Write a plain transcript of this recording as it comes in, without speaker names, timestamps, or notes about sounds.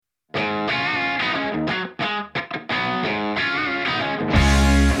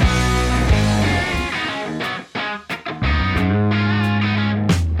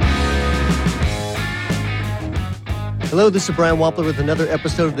Hello, this is Brian Wampler with another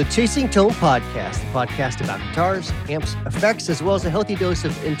episode of the Chasing Tone Podcast, the podcast about guitars, amps, effects, as well as a healthy dose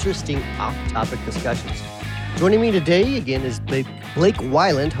of interesting off-topic discussions. Joining me today again is Blake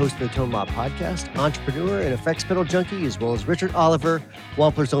Weiland, host of the Tone Mob Podcast, entrepreneur and effects pedal junkie, as well as Richard Oliver,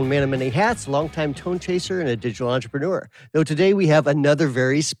 Wampler's own man of many hats, longtime tone chaser, and a digital entrepreneur. Though today we have another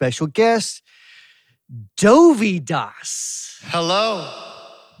very special guest, Dovey Das. Hello.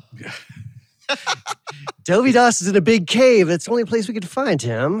 Dovey Das is in a big cave. That's the only place we could find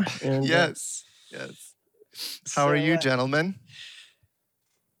him. And, yes. How are you, gentlemen?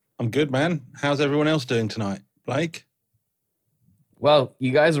 I'm good, man. How's everyone else doing tonight? Blake? Well,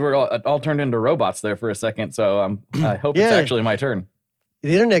 you guys were all turned into robots there for a second, so I hope it's actually my turn.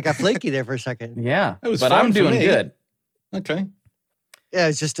 The internet got flaky there for a second. Yeah, but I'm doing good. Okay. Yeah,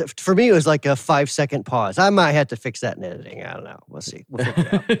 it's just, for me, it was like a 5-second pause. I might have to fix that in editing. I don't know. We'll see. We'll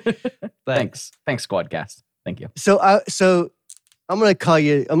figure it out. But, Thanks, Squadcast. Thank you. So I'm gonna call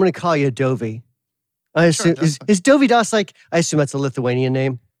you Dovey. I assume is Dovey Das like? I assume that's a Lithuanian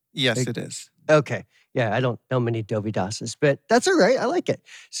name. Yes, like, it is. Okay. Yeah, I don't know many Dovey Dases, but that's all right. I like it.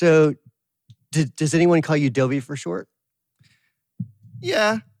 So, does anyone call you Dovey for short?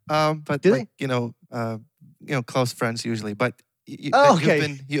 Yeah, but Do like, close friends usually. But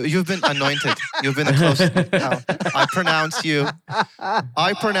okay. You've been anointed. You've been a close. I pronounce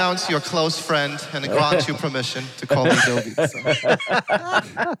your close friend and grant you permission to call me Dovey.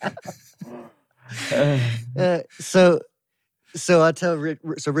 So I'll tell.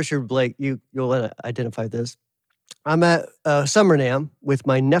 So Richard Blake, you'll identify this. I'm at Summer NAMM with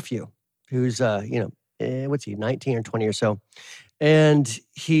my nephew, who's what's he, 19 or 20 or so, and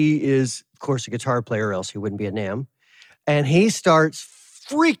he is of course a guitar player, or else he wouldn't be a NAMM. And he starts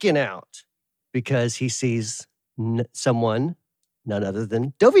freaking out because he sees someone, none other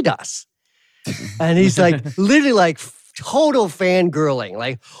than Dovey Das. And he's like, literally like total fangirling,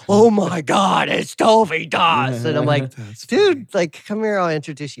 like, oh my God, it's Dovey Das. And I'm like, dude, like, come here, I'll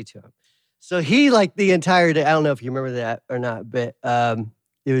introduce you to him. So he, like, the entire day, I don't know if you remember that or not, but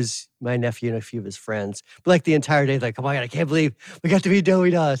it was my nephew and a few of his friends. But like the entire day, like, oh my God, I can't believe we got to be Dovey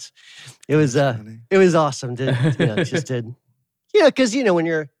Das. It was awesome. Because when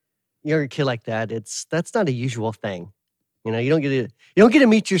you're a kid like that, that's not a usual thing. You don't get to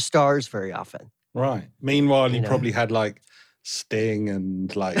meet your stars very often. Right. Meanwhile, you probably had like Sting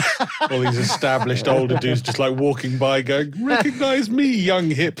and like all these established older dudes just like walking by going, recognize me, young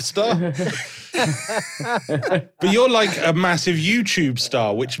hipster. But you're like a massive YouTube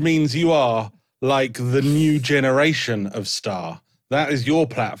star, which means you are like the new generation of star. That is your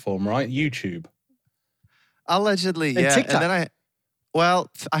platform, right? YouTube. Allegedly, and yeah. TikTok. And then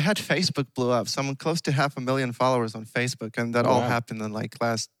I had Facebook blew up. So I'm close to 500,000 followers on Facebook, and that all happened in like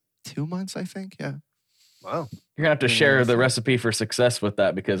last 2 months, I think. Yeah. Wow. You're gonna have to share the recipe for success with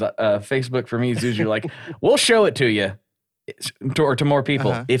that, because Facebook for me is usually like, we'll show it to you, to more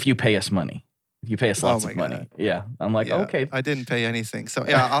people if you pay us money. If you pay us lots of money. Yeah. I'm like, okay. I didn't pay anything. So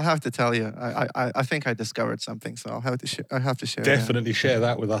yeah, I'll have to tell you. I think I discovered something. So I'll have to share. Definitely share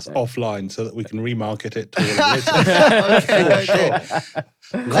that with us offline so that we can remarket it to all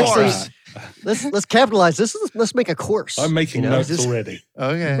the Actually, let's capitalize this. Let's make a course. I'm making notes already.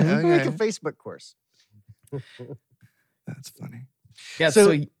 Okay. Make a Facebook course. That's funny. Yeah.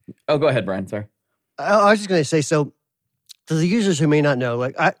 So go ahead, Brian. Sorry. I was just going to say, so to the users who may not know,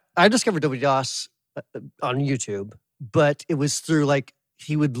 like I discovered Dovey Das on YouTube, but it was through like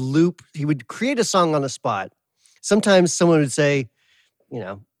he would create a song on the spot. Sometimes someone would say,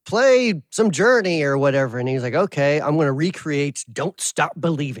 play some Journey or whatever, and he's like, okay, I'm going to recreate "Don't Stop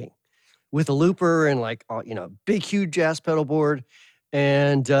Believing" with a looper and like big huge jazz pedal board,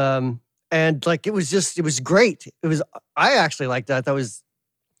 and like it was great. I actually liked that. That was.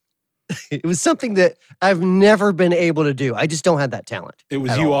 It was something that I've never been able to do. I just don't have that talent. It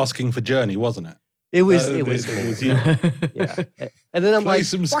was you asking for Journey, wasn't it? It was you. Yeah. And then I'm like,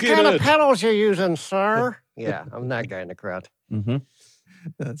 what kind of pedals you using, sir? Yeah, I'm that guy in the crowd. Mm-hmm.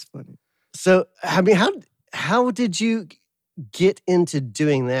 That's funny. So, I mean, how did you get into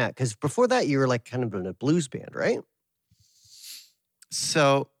doing that? Because before that, you were like kind of in a blues band, right?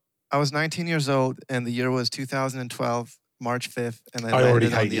 So I was 19 years old, and the year was 2012, March 5th. And I already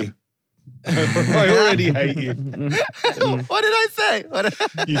hate you. I already hate you. What did I say?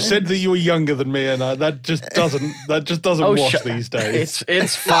 You said that you were younger than me, and that just doesn't wash these days.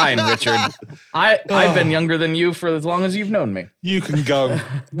 It's fine, Richard. I've been younger than you for as long as you've known me. You can go.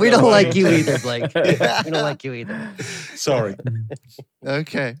 We don't like you either, Blake. We don't like you either. Sorry.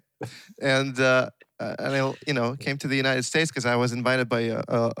 Okay. And I came to the United States because I was invited by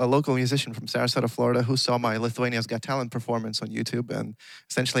a local musician from Sarasota, Florida, who saw my Lithuania's Got Talent performance on YouTube, and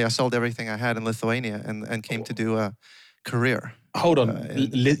essentially I sold everything I had in Lithuania and came to do a career. Hold on,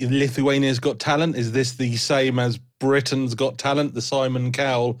 Lithuania's Got Talent, is this the same as Britain's Got Talent, the Simon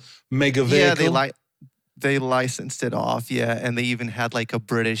Cowell mega vehicle? Yeah, they licensed it off, and they even had like a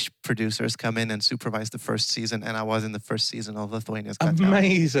British producers come in and supervise the first season, and I was in the first season of Lithuania's Got Talent.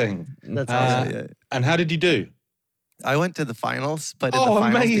 Amazing. That's awesome. Yeah. And how did you do? I went to the finals, but in the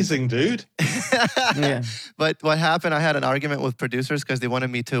finals, amazing, dude. Yeah. But what happened, I had an argument with producers because they wanted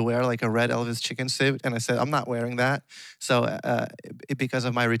me to wear like a red Elvis chicken suit, and I said, I'm not wearing that. So because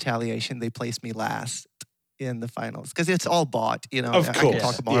of my retaliation, they placed me last in the finals because it's all bought, Of course. I can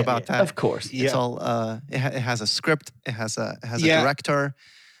talk more about that. Of course. It's all it has a script, it has a director.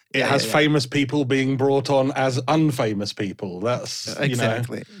 It has famous people being brought on as unfamous people. That's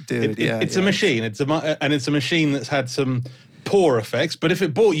exactly, dude. It's a machine. It's a machine that's had some poor effects. But if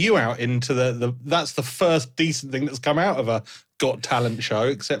it brought you out into that's the first decent thing that's come out of a Got Talent show,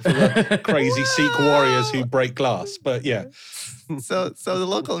 except for the crazy Sikh warriors who break glass. But yeah. So the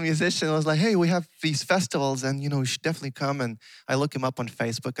local musician was like, hey, we have these festivals and, you should definitely come. And I look him up on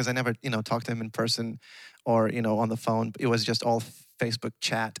Facebook because I never, talked to him in person or, on the phone. It was just all Facebook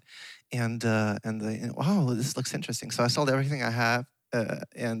chat. And wow, this looks interesting. So I sold everything I have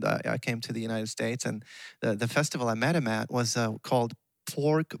and I came to the United States. And the festival I met him at was called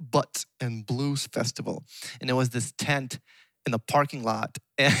Pork, Butts, and Blues Festival. And it was this tent in the parking lot,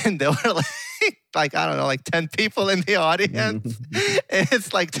 and there were like I don't know, like 10 people in the audience.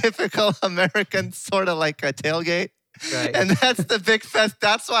 It's like typical American sort of like a tailgate, right. And that's the big fest.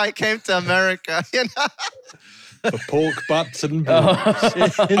 That's why I came to America, For pork butts and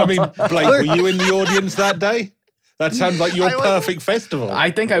blues. I mean, Blake, were you in the audience that day? That sounds like your perfect festival.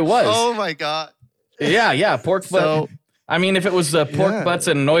 I think I was. Oh my God. Yeah, pork butt. I mean, if it was pork butts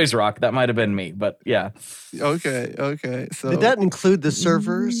and noise rock, that might have been me. But yeah. Okay. So did that include the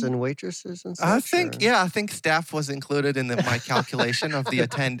servers and waitresses and stuff? I think staff was included in my calculation of the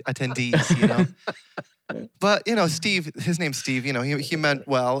attendees. But Steve, his name's Steve. He meant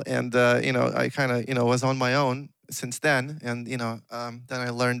well, and I kind of was on my own since then, and then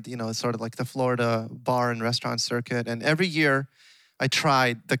I learned sort of like the Florida bar and restaurant circuit, and every year I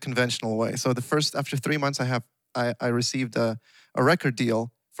tried the conventional way. So after 3 months, I received a record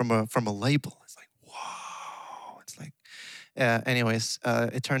deal from a label. It's like, wow. It's like, anyways,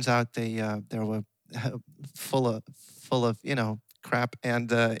 it turns out they were full of crap, and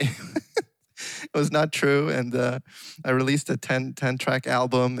it was not true. And I released a 10-track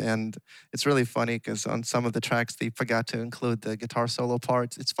album, and it's really funny because on some of the tracks they forgot to include the guitar solo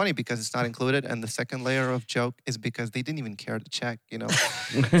parts. It's funny because it's not included, and the second layer of joke is because they didn't even care to check. No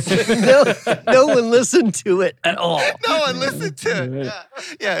one listened to it at all. No one listened to it.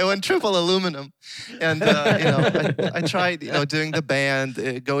 Yeah, it went triple aluminum, and I tried doing the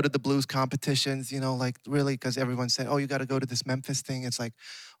band, go to the blues competitions, like really because everyone said, oh, you got to go to this Memphis thing. It's like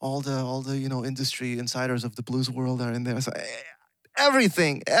all the industry insiders of the blues world are in there. So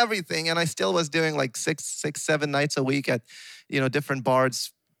everything, and I still was doing like 6-7 nights a week at different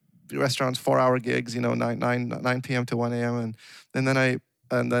bars, restaurants, 4-hour gigs, 9 p.m. to 1 a.m.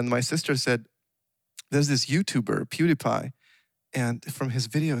 and then my sister said, there's this YouTuber, PewDiePie, and from his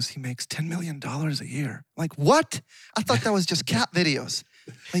videos he makes $10 million a year. Like, what? I thought that was just cat videos.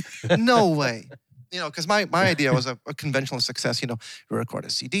 Like, no way. Because my idea was a conventional success. You record a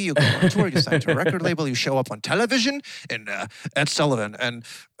CD, you go on tour, you sign to a record label, you show up on television, and Ed Sullivan, and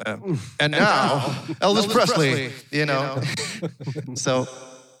now Elvis Presley. So,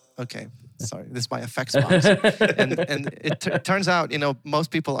 okay, sorry, this is my effects box. And it turns out,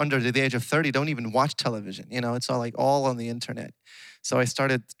 most people under the age of 30 don't even watch television. It's all on the internet. So I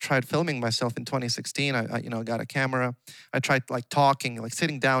tried filming myself in 2016. I got a camera. I tried talking,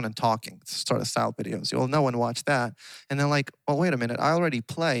 sitting down and talking, sort of style videos. No one watched that. And then oh, wait a minute, I already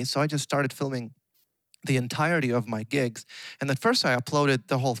play. So I just started filming the entirety of my gigs. And at first I uploaded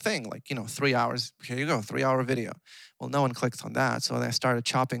the whole thing, 3 hours. Here you go, 3-hour video. Well, no one clicked on that. So then I started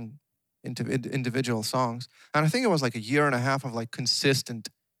chopping into individual songs. And I think it was a year and a half of consistent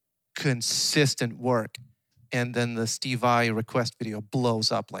work. And then the Steve Vai request video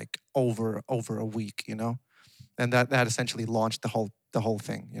blows up over a week, and that essentially launched the whole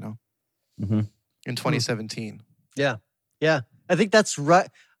thing, in 2017. Yeah. I think that's right.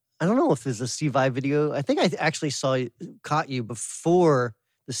 I don't know if there's a Steve Vai video. I think I actually caught you before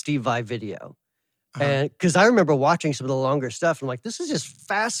the Steve Vai video, and because I remember watching some of the longer stuff. I'm like, this is just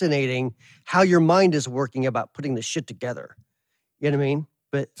fascinating how your mind is working about putting this shit together. You know what I mean?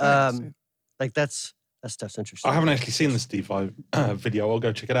 But Like that stuff's interesting. I haven't actually seen the Steve Vai video. I'll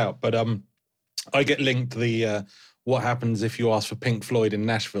go check it out. But I get linked the what happens if you ask for Pink Floyd in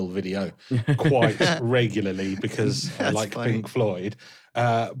Nashville video quite regularly because I like funny. Pink Floyd.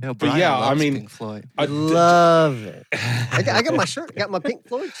 But yeah, I mean, Pink Floyd. I love it. I got my shirt. I got my Pink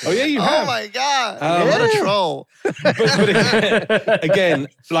Floyd shirt. Oh yeah, you have. Oh my god, what a troll! but again,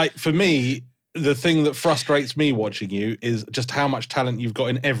 like for me, the thing that frustrates me watching you is just how much talent you've got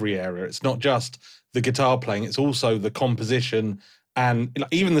in every area. It's not just the guitar playing; it's also the composition. And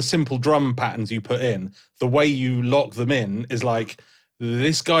even the simple drum patterns you put in, the way you lock them in is like,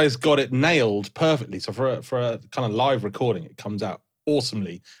 this guy's got it nailed perfectly. So for a kind of live recording, it comes out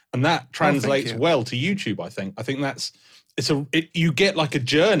awesomely. And that translates well to YouTube, I think. I think you get like a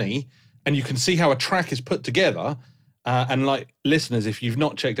journey and you can see how a track is put together. And like listeners, if you've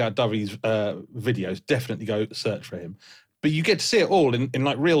not checked out Dovey's videos, definitely go search for him. But you get to see it all in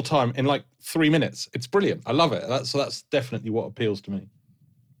like real time in like 3 minutes. It's brilliant. I love it. That's definitely what appeals to me.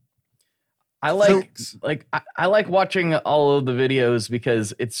 I like watching all of the videos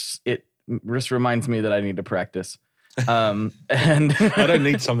because it just reminds me that I need to practice. And I don't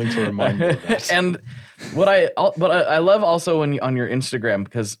need something to remind me of that. And what I love also on your Instagram,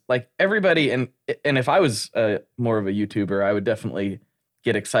 because like everybody and if I was more of a YouTuber, I would definitely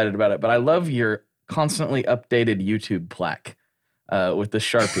get excited about it. But I love your constantly updated YouTube plaque with the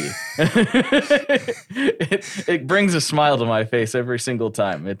Sharpie. it brings a smile to my face every single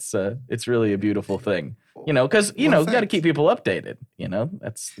time. It's really a beautiful thing, because you got to keep people updated.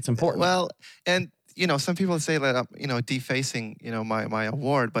 It's important. Well, and some people say that I'm defacing my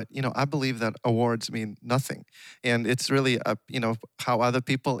award, but I believe that awards mean nothing, and it's really how other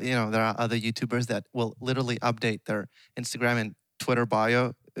people there are other YouTubers that will literally update their Instagram and Twitter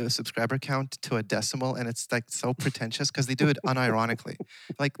bio subscriber count to a decimal, and it's like so pretentious because they do it unironically.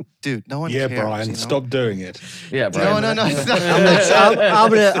 Like, dude, no one cares. Yeah, Brian, stop doing it. Yeah, Brian. No. It's not.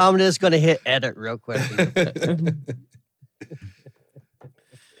 I'm just gonna hit edit real quick.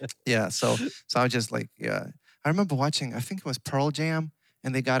 Yeah, so I was just like, yeah. I remember watching, I think it was Pearl Jam,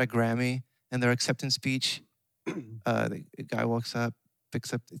 and they got a Grammy, and their acceptance speech, the guy walks up,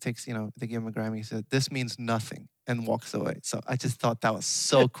 picks up, takes, they give him a Grammy, he said, "This means nothing," and walks away. So I just thought that was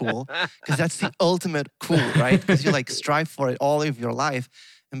so cool, because that's the ultimate cool, right? Because you like strive for it all of your life,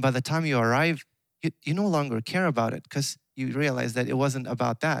 and by the time you arrive, you no longer care about it, because you realize that it wasn't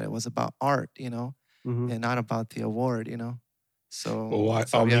about that. It was about art, and not about the award, So,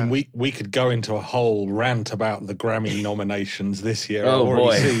 I mean, we could go into a whole rant about the Grammy nominations this year. Oh, I've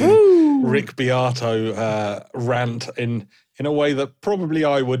already seen Rick Beato rant in a way that probably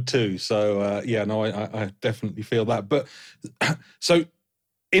I would too. So, I definitely feel that. But so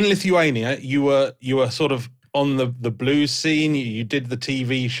in Lithuania, you were sort of on the blues scene. You did the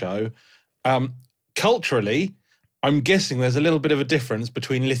TV show. Culturally, I'm guessing there's a little bit of a difference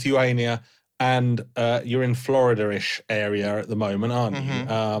between Lithuania and you're in Florida-ish area at the moment, aren't you?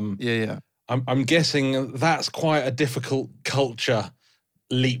 Yeah. I'm guessing that's quite a difficult culture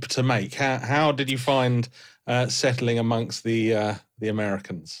leap to make. How did you find settling amongst the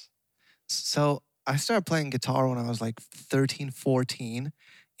Americans? So I started playing guitar when I was like 13, 14,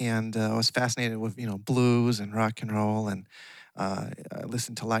 and I was fascinated with blues and rock and roll, and I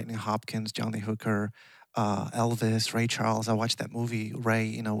listened to Lightning Hopkins, John Lee Hooker, Elvis, Ray Charles. I watched that movie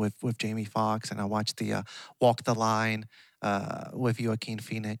Ray, with Jamie Foxx, and I watched the Walk the Line with Joaquin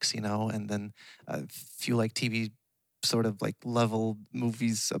Phoenix, and then a few like TV sort of like level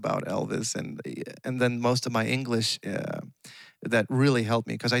movies about Elvis, and then most of my English that really helped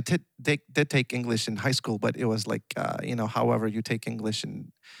me, because I did take English in high school, but it was like however you take English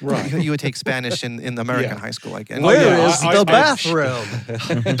in right. you would take Spanish in American high school, like. Where is the bathroom?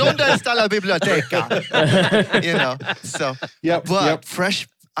 ¿Dónde está la biblioteca? So Yep. Fresh.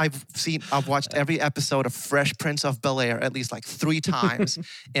 I've watched every episode of Fresh Prince of Bel-Air at least like 3 times,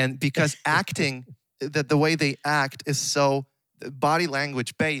 and because acting, the way they act is so body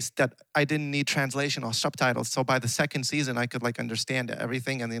language based that I didn't need translation or subtitles. So by the second season, I could like understand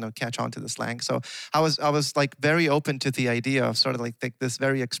everything and catch on to the slang. So I was like very open to the idea of sort of like this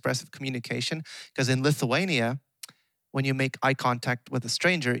very expressive communication, because in Lithuania, when you make eye contact with a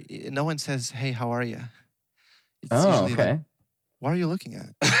stranger, no one says, "Hey, how are you?" It's usually okay. Like, what are you looking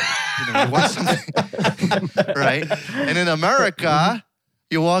at? You watch something, right? And in America,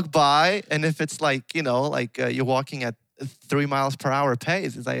 you walk by, and if it's like you're walking at 3 miles per hour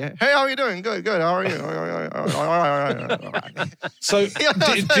pace, it's like, "Hey, how are you doing?" Good. How are you? So,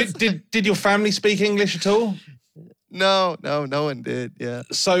 did your family speak English at all? No one did. Yeah.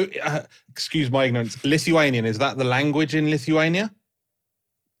 So, excuse my ignorance. Lithuanian, is that the language in Lithuania?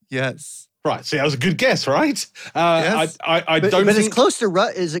 Yes. Right. See, that was a good guess, right? Yes. I But, don't but think... it's close to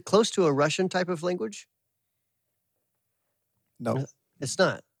is it close to a Russian type of language? No. It's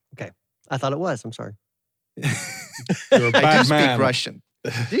not. Okay. I thought it was. I'm sorry. You're a bad I do speak man. Russian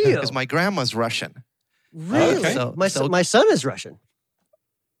Do you? because my grandma's Russian. Really? Okay. So- my, so- my son is Russian.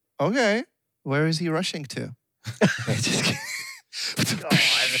 Okay. Where is he rushing to? Just kidding.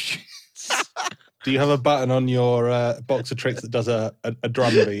 Do you have a button on your box of tricks that does a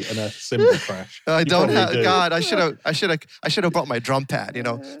drum beat and a cymbal crash? I You don't probably have. do. God, I should have brought my drum pad. You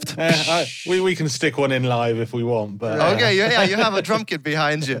know. We can stick one in live if we want, but Okay. Yeah. You have a drum kit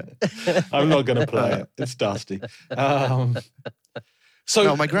behind you. I'm not going to play it. It's dusty. So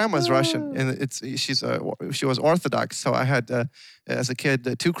No, my grandma's Russian, and she was Orthodox. So I had, as a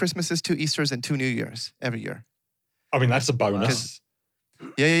kid, 2 Christmases, 2 Easters, and 2 New Years every year. I mean, that's a bonus.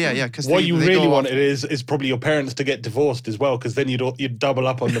 Yeah. Because What you really wanted is probably your parents to get divorced as well, because then you'd double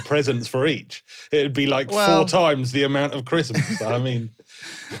up on the presents for each. It'd be like 4 times the amount of Christmas. I mean,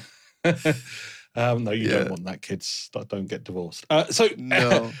 no, you don't want that. Kids don't get divorced.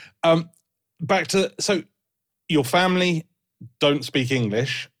 No. Back to your family don't speak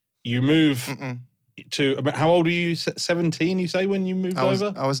English. You move to how old are you? 17? You say when you moved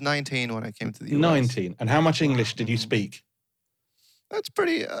over? I was 19 when I came to the US. 19. And how much English did you speak? That's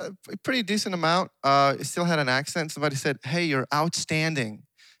pretty decent amount. I still had an accent. Somebody said, "Hey, you're outstanding,"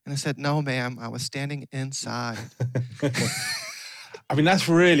 and I said, "No, ma'am, I was standing inside." I mean, that's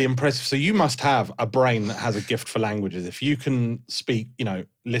really impressive. So you must have a brain that has a gift for languages. If you can speak,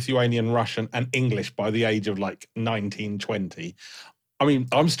 Lithuanian, Russian, and English by the age of like 19, 20. I mean,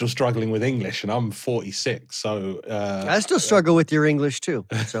 I'm still struggling with English, and I'm 46. So I still struggle with your English too.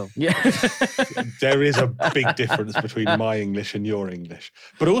 So Yeah. there is a big difference between my English and your English,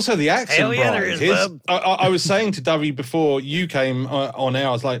 but also the accent. Hell yeah, there Brian. is, bub. I was saying to Davi before you came on air,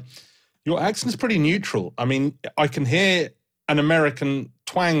 I was like, your accent's pretty neutral. I mean, I can hear an American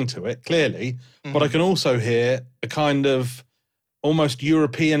twang to it, clearly, but I can also hear a kind of almost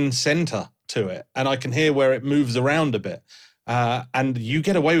European center to it, and I can hear where it moves around a bit. And you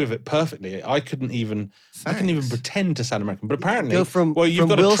get away with it perfectly. I couldn't even pretend to sound American, but apparently, go from you've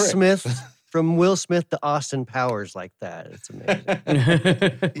got Will a trick. Smith from Will Smith to Austin Powers like that. It's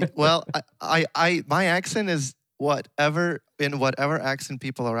amazing. Well, my accent is whatever accent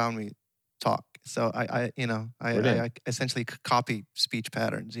people around me talk. So I essentially copy speech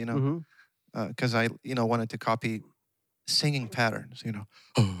patterns, because I wanted to copy singing patterns, so you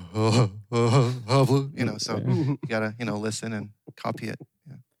gotta listen and copy it.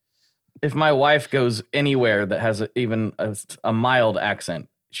 Yeah. If my wife goes anywhere that has even a mild accent,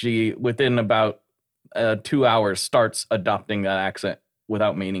 she within about 2 hours starts adopting that accent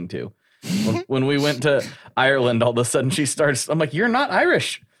without meaning to. When we went to Ireland, all of a sudden she starts. I'm like, "You're not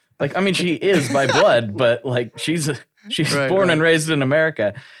Irish." Like, I mean, she is by blood, but like she's born and raised in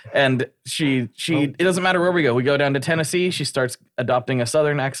America, and it doesn't matter where we go. We go down to Tennessee, she starts adopting a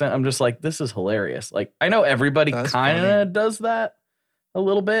Southern accent. I'm just like, this is hilarious. Like, I know everybody kind of does that a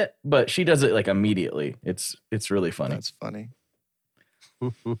little bit, but she does it like immediately. It's really funny. That's funny.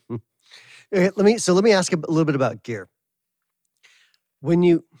 Let me ask a little bit about gear. When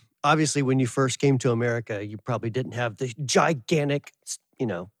you first came to America, you probably didn't have the gigantic,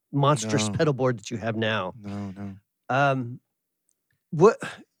 monstrous pedal board that you have now. No.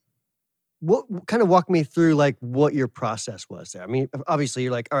 What kind of walk me through like what your process was there? I mean, obviously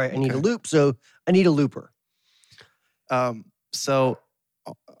you're like, all right, I need a loop, so I need a looper. So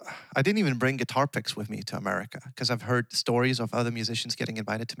I didn't even bring guitar picks with me to America because I've heard stories of other musicians getting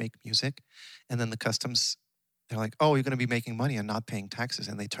invited to make music, and then the customs, they're like, "Oh, you're going to be making money and not paying taxes,"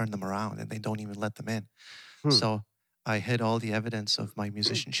 and they turn them around and they don't even let them in. So I hid all the evidence of my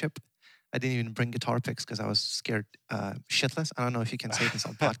musicianship. I didn't even bring guitar picks because I was scared shitless. I don't know if you can say this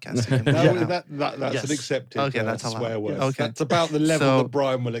on podcasts. That's an accepted that's swear word. Okay. That's about the level that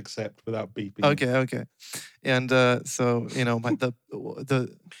Brian will accept without beeping. Okay. And so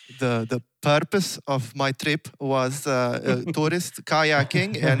the purpose of my trip was tourist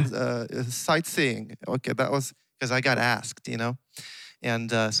kayaking and sightseeing. Okay, that was because I got asked,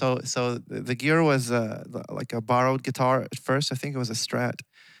 And so the gear was like a borrowed guitar at first. I think it was a Strat,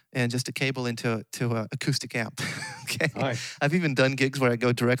 and just a cable into an acoustic amp. Okay. Nice. I've even done gigs where I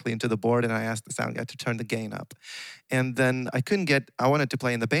go directly into the board and I ask the sound guy to turn the gain up. And then I wanted to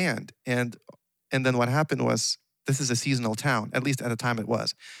play in the band. And then what happened was, this is a seasonal town, at least at the time it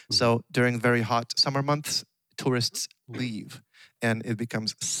was. So during very hot summer months, tourists leave and it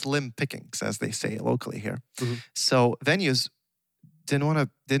becomes slim pickings, as they say locally here. So venues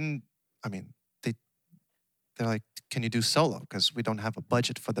they're like, "Can you do solo? Because we don't have a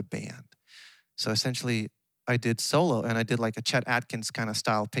budget for the band." So essentially, I did solo, and I did like a Chet Atkins kind of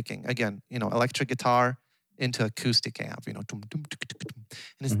style picking. Again, electric guitar into acoustic amp, and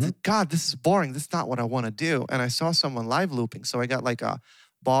it's God, this is boring. This is not what I want to do. And I saw someone live looping, so I got like a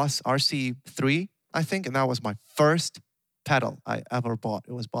Boss RC3, I think, and that was my first pedal I ever bought.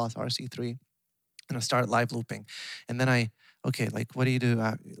 It was Boss RC3, and I started live looping, and then what do you do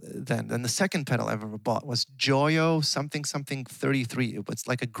then? Then the second pedal I ever bought was Joyo something 33. It was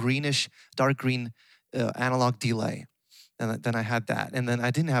like a greenish, dark green analog delay. And then I had that. And then I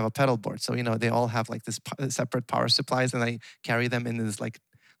didn't have a pedal board. So, they all have like this separate power supplies, and I carry them in this like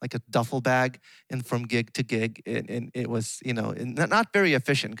a duffel bag and from gig to gig. And it was, not very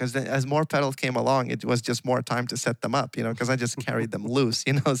efficient, because as more pedals came along, it was just more time to set them up, because I just carried them loose,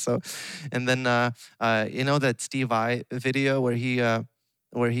 So, and then, that Steve Vai video where he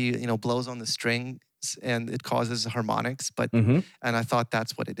blows on the string and it causes harmonics, but and I thought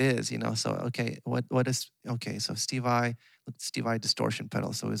that's what it is, So so Steve Vai distortion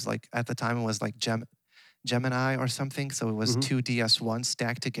pedal. So it was like, at the time it was like Gemini or something. So it was two DS1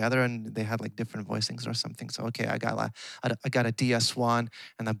 stacked together, and they had like different voicings or something. So I got a DS1,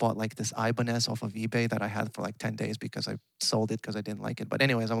 and I bought like this Ibanez off of eBay that I had for like 10 days because I sold it because I didn't like it. But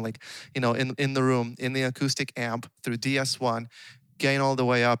anyways, I'm like, in the room, in the acoustic amp through DS1, gain all the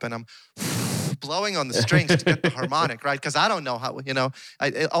way up, and I'm blowing on the strings to get the harmonic, right? Because I don't know how,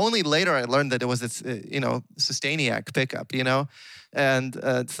 only later I learned that it was this, Sustainiac pickup, and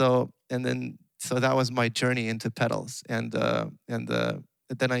so that was my journey into pedals, and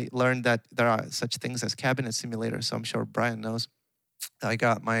then I learned that there are such things as cabinet simulators. So I'm sure Brian knows. I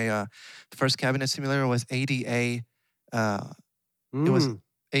got my first cabinet simulator was ADA. It was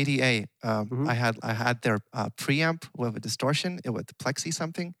ADA. I had their preamp with a distortion. It was the Plexi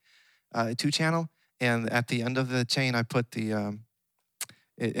something. 2-channel, and at the end of the chain, I put the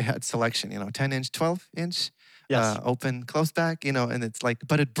it had selection, 10-inch, 12-inch, yes. Open, close back, and it's like,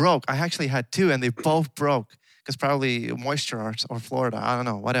 but it broke. I actually had 2, and they both broke because probably moisture or Florida, I don't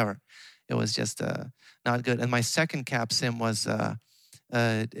know, whatever. It was just not good. And my second cap sim was a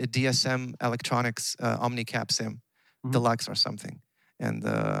DSM Electronics OmniCap sim, Deluxe or something, and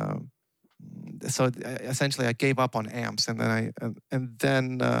so essentially I gave up on amps, and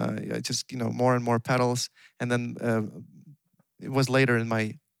then I just more and more pedals, and then it was later in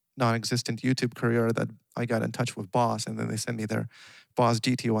my non-existent YouTube career that I got in touch with Boss, and then they sent me their Boss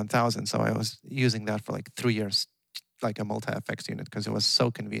GT1000. So I was using that for like 3 years, like a multi-effects unit, because it was so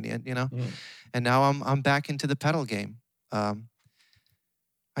convenient, And now I'm back into the pedal game.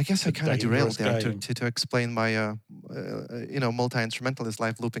 I guess I kind of derailed there to explain my, multi-instrumentalist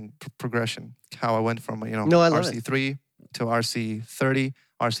live looping progression. How I went from, RC3 to RC30,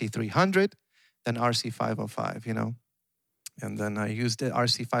 RC300, then RC505, and then I used the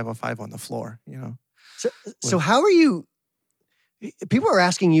RC505 on the floor, So how are you? People are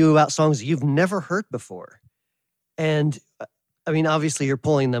asking you about songs you've never heard before, and I mean, obviously you're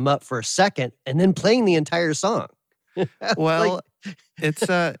pulling them up for a second and then playing the entire song. Well, it's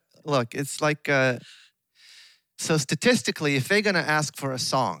look, it's like so statistically, if they're gonna ask for a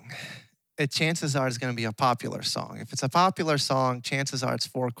song, chances are it's gonna be a popular song. If it's a popular song, chances are it's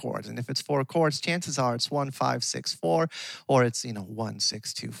 4 chords, and if it's 4 chords, chances are it's 1 5 6 4, or it's 1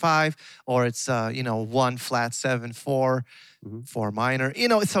 6 2 5, or it's 1 flat 7 4, 4 minor.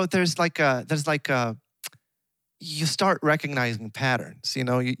 So there's like a you start recognizing patterns.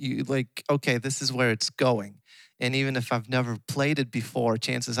 You like, okay, this is where it's going. And even if I've never played it before,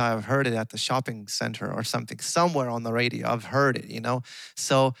 chances are I've heard it at the shopping center or something, somewhere on the radio. I've heard it,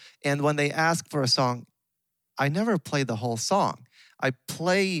 So, and when they ask for a song, I never play the whole song. I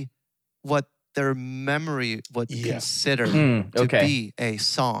play what their memory would consider to be a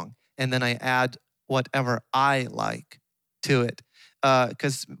song. And then I add whatever I like to it.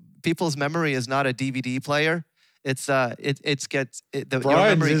 Because people's memory is not a DVD player. It's Brian's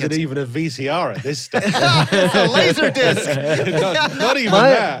isn't even a VCR at this stage. It's a laser disc. not even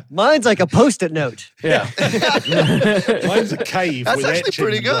that. Mine's like a Post-it note. Yeah. Mine's a cave. That's with actually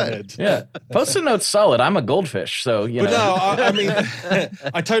pretty good. Yeah. Post-it note's solid. I'm a goldfish, so But no, I mean,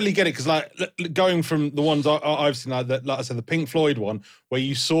 I totally get it, because like going from the ones I've seen, like I said, the Pink Floyd one, where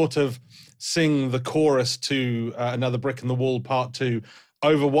you sort of sing the chorus to Another Brick in the Wall Part 2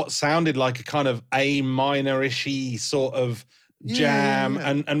 over what sounded like a kind of A minor-ishy sort of jam,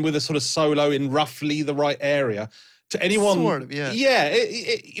 and with a sort of solo in roughly the right area. To anyone, sort of,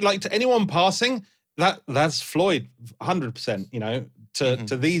 like to anyone passing, that's Floyd, 100%.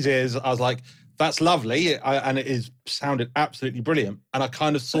 To these ears, I was like, that's lovely, and it sounded absolutely brilliant. And I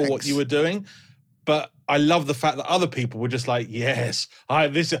kind of saw what you were doing, but I love the fact that other people were just like, yes,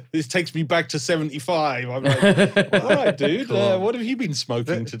 this takes me back to 75. I'm like, all right, dude, Cool. what have you been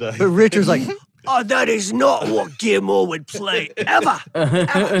smoking today? But Richard's like, oh, that is not what Gilmore would play ever.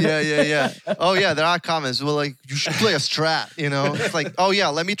 Yeah. Oh yeah, there are comments. Well, like you should play a Strat. You know, it's like, oh yeah,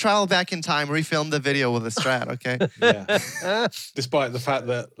 let me travel back in time, refilm the video with a Strat. Okay. Yeah. Despite the fact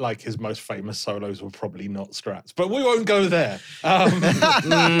that like his most famous solos were probably not Strats, but we won't go there. But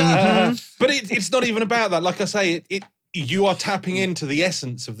it's not even about that. Like I say, you are tapping into the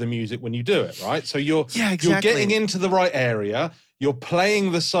essence of the music when you do it, right? So you're getting into the right area. You're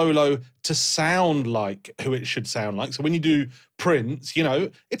playing the solo to sound like who it should sound like. So when you do Prince, you know,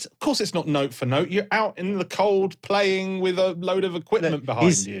 of course it's not note for note. You're out in the cold playing with a load of equipment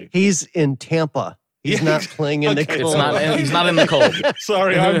behind you. He's in Tampa. He's not playing in the cold. He's not in the cold.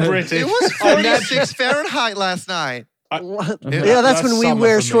 Sorry, I'm British. It was 46 Fahrenheit last night. That's when we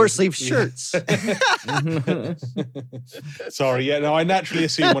wear short sleeve shirts. Sorry, no, I naturally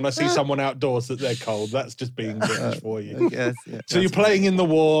assume when I see someone outdoors that they're cold. That's just being British for you. Yes, so you're playing in the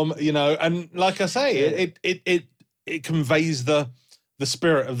warm, you know, and like I say, it conveys the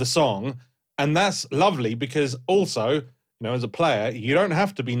spirit of the song, and that's lovely because also, you know, as a player, you don't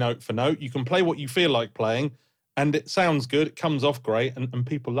have to be note for note. You can play what you feel like playing. And it sounds good, it comes off great, and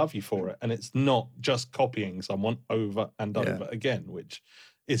people love you for it. And it's not just copying someone over and over again, which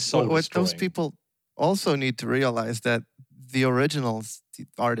is so what those people also need to realize that the originals, the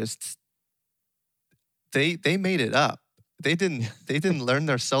artists, they made it up. They didn't learn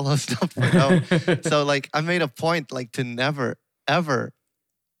their solo stuff. So like I made a point like to never, ever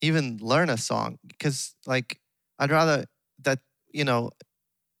even learn a song because like I'd rather that, you know,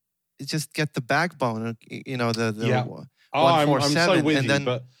 just get the backbone, you know, the 147, I'm so with and you, then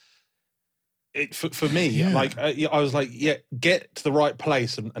but for me, like I was like, get to the right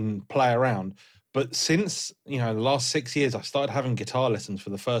place and play around. But since, you know, the last 6 years, I started having guitar lessons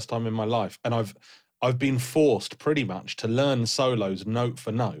for the first time in my life, and I've been forced pretty much to learn solos note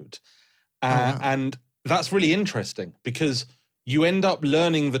for note, and that's really interesting because you end up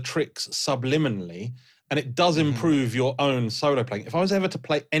learning the tricks subliminally. And it does improve your own solo playing. If I was ever to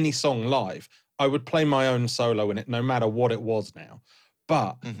play any song live, I would play my own solo in it, no matter what it was now.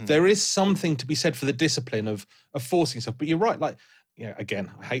 But there is something to be said for the discipline of forcing yourself. But you're right, like, you know,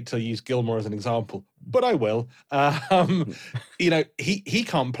 again, I hate to use Gilmore as an example, but I will. You know, he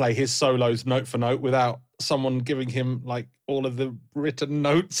can't play his solos note for note without someone giving him like all of the written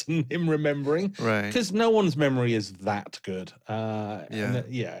notes and him remembering. Right. Because no one's memory is that good.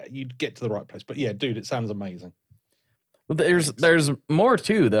 You'd get to the right place. But yeah, dude, it sounds amazing. Well, there's more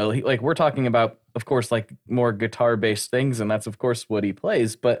too, though. Like we're talking about, of course, like more guitar-based things, and that's of course what he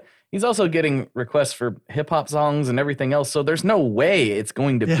plays. But he's also getting requests for hip hop songs and everything else. So there's no way it's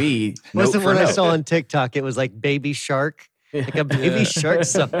going to be. Wasn't what I saw on TikTok. It was like Baby Shark. Like a Baby Shark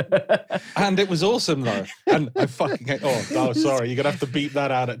song. And it was awesome, though. And I fucking hate... Oh, sorry. You're going to have to beep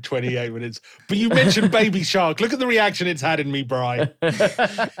that out at 28 minutes. But you mentioned Baby Shark. Look at the reaction it's had in me, Brian.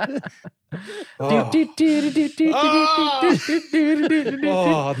 Oh,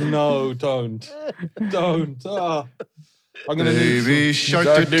 no, don't. Don't. Oh. I'm going to Baby Shark.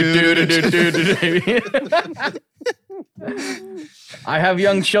 I have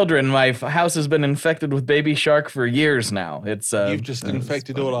young children. My house has been infected with Baby Shark for years now. It's You've just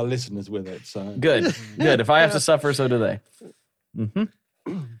infected all our listeners with it. So good. If I have to suffer, so do they.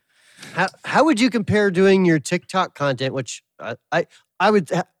 How would you compare doing your TikTok content, which I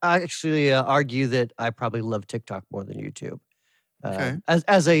would actually argue that I probably love TikTok more than YouTube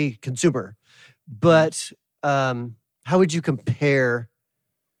as a consumer. But how would you compare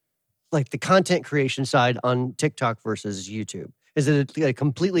like the content creation side on TikTok versus YouTube? Is it a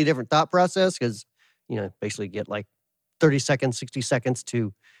completely different thought process? Because, you know, basically get like 30 seconds, 60 seconds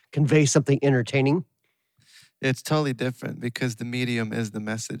to convey something entertaining. It's totally different because the medium is the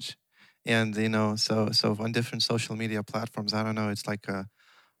message. And, you know, so on different social media platforms, I don't know, it's like a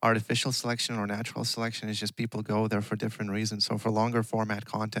artificial selection or natural selection. It's just people go there for different reasons. So for longer format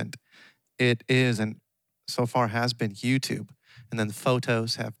content, it is, and so far has been YouTube. And then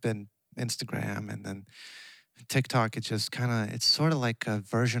photos have been Instagram, and then TikTok. It's just it's sort of like a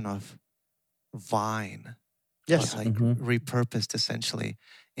version of Vine. Yes. Like repurposed essentially.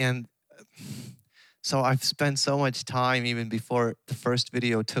 And so I've spent so much time even before the first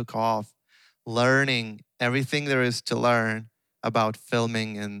video took off learning everything there is to learn about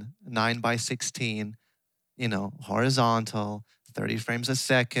filming in 9:16, you know, horizontal, 30 frames a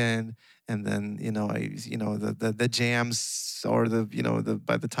second, And then, the jams or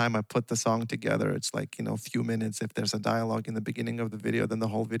by the time I put the song together, it's like, a few minutes. If there's a dialogue in the beginning of the video, then the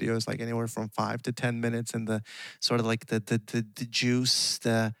whole video is like anywhere from 5 to 10 minutes. And the sort of like the juice,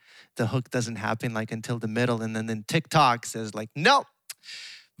 the hook doesn't happen like until the middle. And then TikTok says like, no,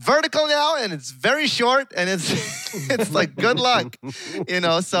 vertical now, and it's very short, and it's like good luck,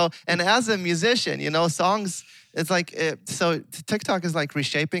 So, and as a musician, songs, it's like so TikTok is like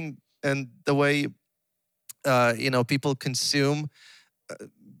reshaping and the way people consume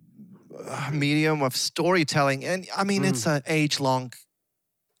medium of storytelling, and I mean it's an age-long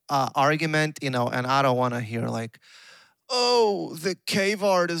argument, and I don't want to hear like, oh, the cave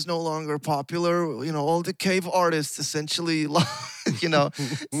art is no longer popular. All the cave artists essentially,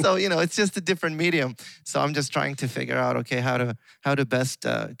 So it's just a different medium. So I'm just trying to figure out, okay, how to best,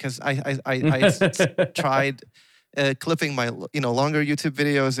 because I tried clipping my longer YouTube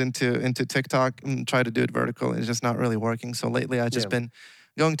videos into TikTok and try to do it vertical. It's just not really working. So lately I've just been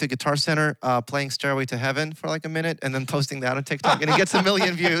going to Guitar Center, playing Stairway to Heaven for like a minute, and then posting that on TikTok, and it gets 1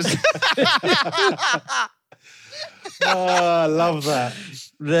 million views. Oh, I love that.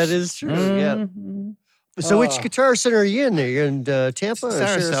 That is true. Yeah. So, which Guitar Center are you in there? You're in Tampa or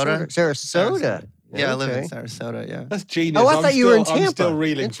Sarasota. Sarasota. Yeah, I live in Sarasota. Yeah, that's genius. Oh, I thought you were in Tampa. I'm still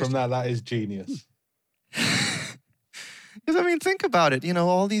reeling from that. That is genius. Because I mean, think about it.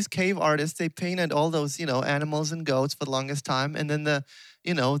 All these cave artists, they painted all those animals and goats for the longest time, and then the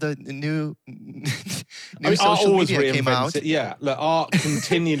new social media came out. Yeah, look, art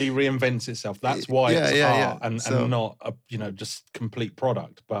continually reinvents itself. That's why it's art and not a just complete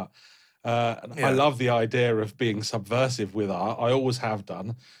product. But I love the idea of being subversive with art. I always have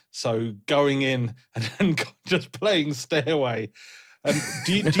done. So going in and just playing Stairway.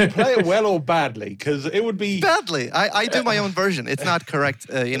 Do you play it well or badly? Because it would be badly. I do my own version. It's not correct,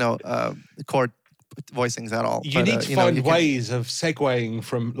 chord voicings at all. You need to find ways of segueing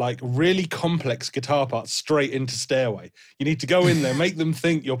from like really complex guitar parts straight into Stairway. You need to go in there, make them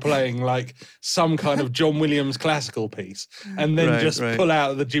think you're playing like some kind of John Williams classical piece, and then pull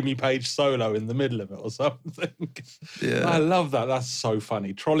out the Jimmy Page solo in the middle of it or something. Yeah, I love that. That's so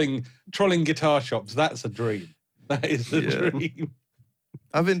funny. Trolling guitar shops. That's a dream. That is the dream.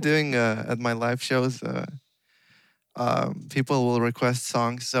 I've been doing at my live shows. People will request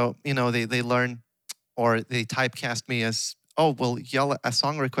songs, so they learn, or they typecast me as, oh, we'll yell a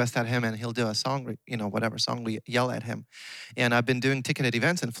song request at him, and he'll do a song, whatever song we yell at him. And I've been doing ticketed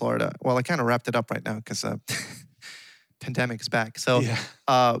events in Florida. Well, I kind of wrapped it up right now because pandemic is back. So,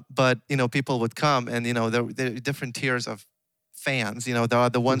 but people would come, and there are different tiers of fans. There are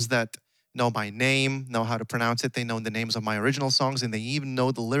the ones that know my name, know how to pronounce it. They know the names of my original songs, and they even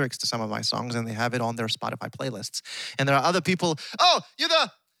know the lyrics to some of my songs, and they have it on their Spotify playlists. And there are other people, oh, you're the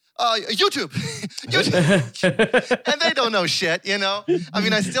YouTube. And they don't know shit, I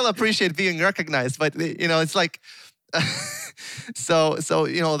mean, I still appreciate being recognized, but, it's like, so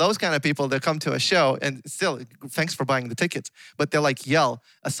those kind of people, they come to a show, and still, thanks for buying the tickets, but they'll like yell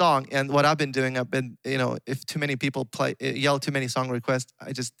a song. And what I've been doing, if too many people yell too many song requests,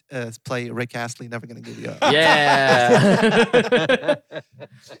 I just play Rick Astley, Never Gonna Give You Up. Yeah.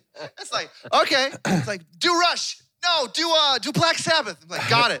 It's like, okay. It's like, do Rush. No, do Black Sabbath. I'm like,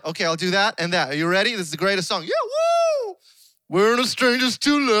 got it. Okay, I'll do that and that. Are you ready? This is the greatest song. Yeah, woo! We're no strangers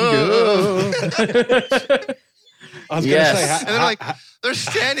to love. I was going to say, and then they're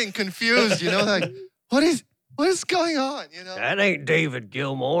standing confused, like, what is going on, That ain't David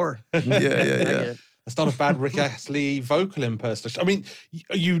Gilmour. Yeah. That's not a bad Rick Astley vocal impersonation. I mean,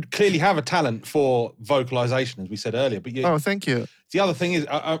 you clearly have a talent for vocalization, as we said earlier. But oh, thank you. The other thing is,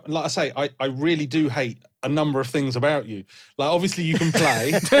 like I say, I really do hate a number of things about you. Like, obviously, you can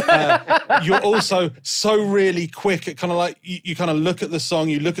play. You're also so really quick at kind of like, you kind of look at the song,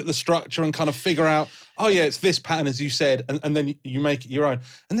 you look at the structure and kind of figure out, oh yeah, it's this pattern, as you said, and then you make it your own.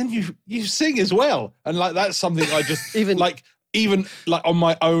 And then you sing as well. And like, that's something I just, even like on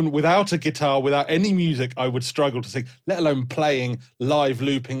my own, without a guitar, without any music, I would struggle to sing, let alone playing, live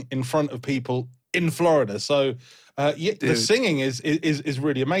looping in front of people in Florida. So the singing is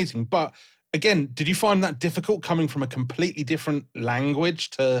really amazing. But again, did you find that difficult coming from a completely different language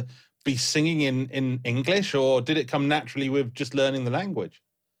to be singing in English, or did it come naturally with just learning the language?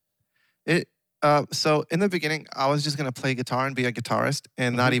 So in the beginning, I was just going to play guitar and be a guitarist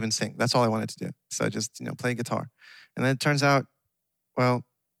and not even sing. That's all I wanted to do. So just, play guitar. And then it turns out, well,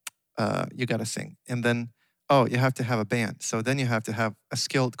 you got to sing. And then, oh, you have to have a band. So then you have to have a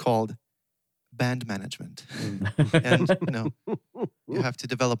skill called band management. And, you have to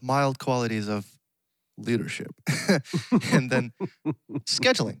develop mild qualities of leadership. And then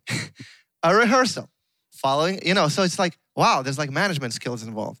scheduling. a rehearsal, following, so it's like, wow, there's like management skills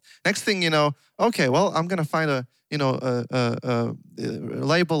involved. Next thing you know, okay, well, I'm gonna find a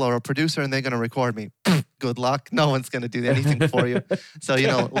label or a producer, and they're gonna record me. Good luck. No one's gonna do anything for you. So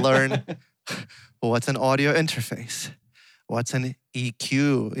learn what's an audio interface, what's an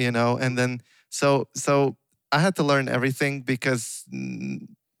EQ, and then so I had to learn everything because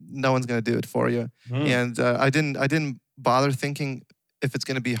no one's gonna do it for you. And I didn't bother thinking if it's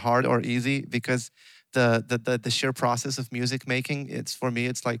gonna be hard or easy, because the sheer process of music making, it's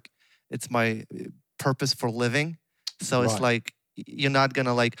my purpose for living. So it's like, you're not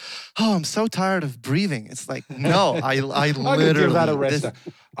gonna like, oh, I'm so tired of breathing. It's like, no, I literally give that a rest.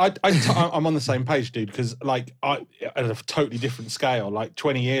 I'm on the same page, dude, because like at a totally different scale. Like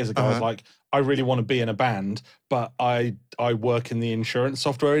 20 years ago, I was like, I really want to be in a band, but I work in the insurance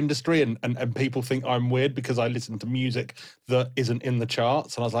software industry, and people think I'm weird because I listen to music that isn't in the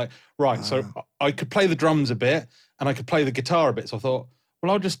charts. And I was like, right, so I could play the drums a bit and I could play the guitar a bit. So I thought,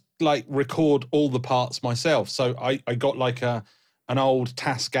 well, I'll just like record all the parts myself. So I got like an old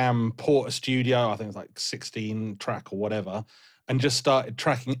Tascam Porter Studio, I think it was like 16 track or whatever, and just started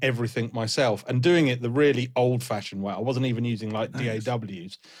tracking everything myself and doing it the really old fashioned way. I wasn't even using like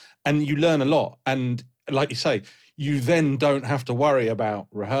DAWs. And you learn a lot. And like you say, you then don't have to worry about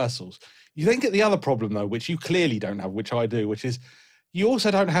rehearsals. You then get the other problem, though, which you clearly don't have, which I do, which is you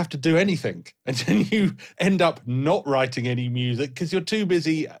also don't have to do anything. And then you end up not writing any music because you're too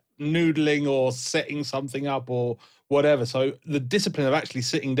busy noodling or setting something up or whatever. So the discipline of actually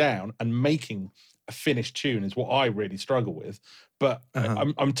sitting down and making a finished tune is what I really struggle with. But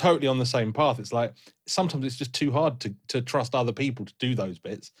I'm totally on the same path. It's like sometimes it's just too hard to trust other people to do those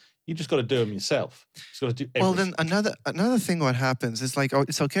bits. You just got to do them yourself. You just got to do everything. Well, then another thing what happens is like,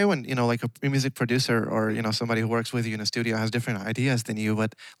 it's okay when, like a music producer or, somebody who works with you in a studio has different ideas than you,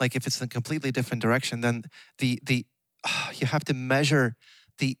 but like if it's in a completely different direction, then you have to measure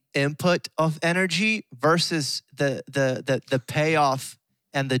the input of energy versus the payoff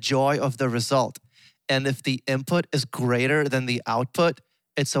and the joy of the result. And if the input is greater than the output,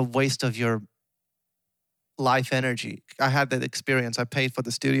 it's a waste of your life energy. I had that experience. I paid for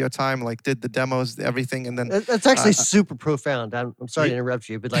the studio time, like did the demos, everything, and then that's actually super profound. I'm sorry to interrupt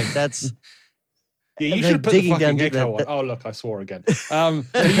you, but like that's yeah, you should put the fucking echo on. Oh look, I swore again. You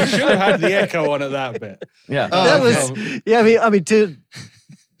should have had the echo on at that bit. Yeah, that was yeah. I mean to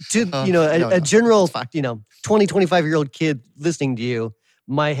a general 20, 25-year-old kid listening to you,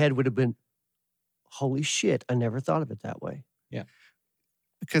 my head would have been, holy shit, I never thought of it that way. Yeah.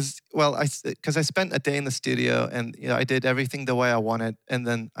 Because I spent a day in the studio and I did everything the way I wanted, and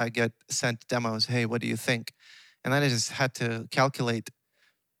then I get sent demos. Hey, what do you think? And then I just had to calculate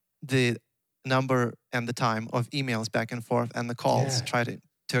the number and the time of emails back and forth and the calls. Try to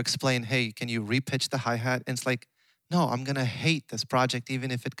explain. Hey, can you repitch the hi-hat? And it's like, no, I'm gonna hate this project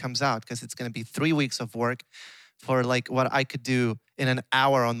even if it comes out, because it's gonna be 3 weeks of work for like what I could do in an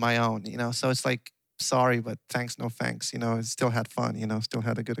hour on my own. So it's like, sorry, but thanks, no thanks. I still had fun, still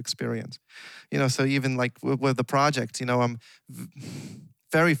had a good experience. So even like with the project, I'm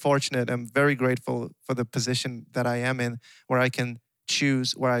very fortunate. I'm very grateful for the position that I am in, where I can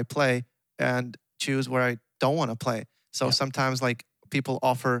choose where I play and choose where I don't want to play. So sometimes like people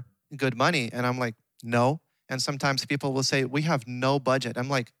offer good money and I'm like, no. And sometimes people will say, we have no budget. I'm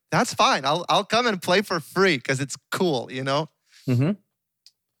like, that's fine. I'll come and play for free because it's cool, Mm-hmm.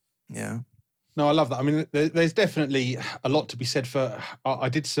 Yeah. No, I love that. I mean, there's definitely a lot to be said for. I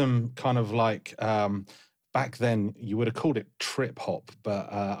did some kind of like back then you would have called it trip hop, but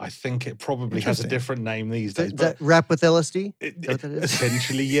I think it probably has a different name these days. That rap with LSD?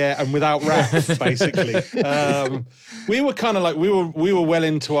 Essentially, yeah, and without rap, basically. We were kind of like we were well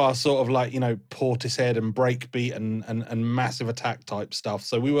into our sort of like Portishead and breakbeat and Massive Attack type stuff.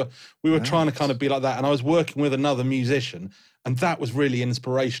 So we were trying to kind of be like that, and I was working with another musician. And that was really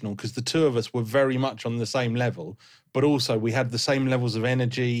inspirational because the two of us were very much on the same level, but also we had the same levels of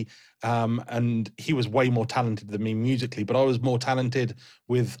energy. And he was way more talented than me musically, but I was more talented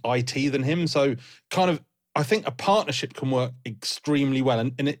with IT than him. So kind of, I think a partnership can work extremely well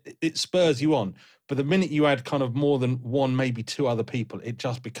and it spurs you on. But the minute you add kind of more than one, maybe two other people, it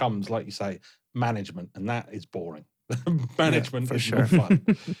just becomes, like you say, management. And that is boring. Management for is sure. more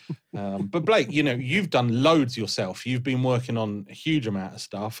fun. But Blake, you've done loads yourself. You've been working on a huge amount of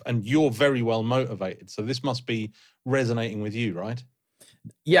stuff and you're very well motivated. So this must be resonating with you, right?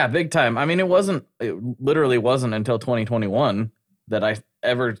 Yeah, big time. I mean, it literally wasn't until 2021 that I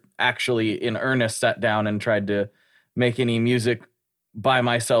ever actually in earnest sat down and tried to make any music by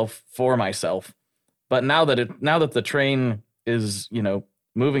myself for myself. But now that the train is,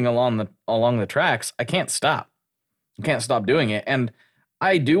 moving along the tracks, I can't stop. I can't stop doing it. And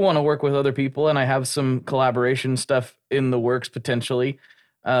I do want to work with other people, and I have some collaboration stuff in the works potentially.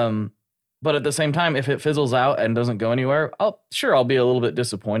 But at the same time, if it fizzles out and doesn't go anywhere, I'll be a little bit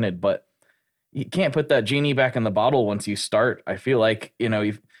disappointed, but you can't put that genie back in the bottle once you start. I feel like,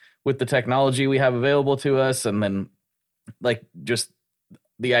 with the technology we have available to us, and then like just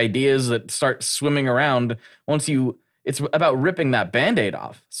the ideas that start swimming around, it's about ripping that Band-Aid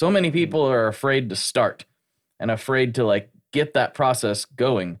off. So many people are afraid to start and afraid to like get that process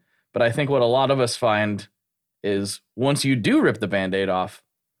going. But I think what a lot of us find is once you do rip the Band-Aid off,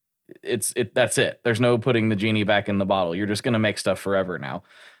 that's it. There's no putting the genie back in the bottle. You're just going to make stuff forever now.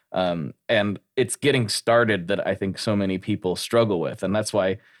 And it's getting started that I think so many people struggle with. And that's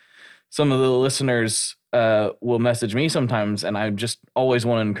why some of the listeners will message me sometimes, and I just always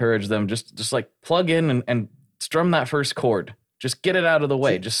want to encourage them, just like plug in and strum that first chord. Just get it out of the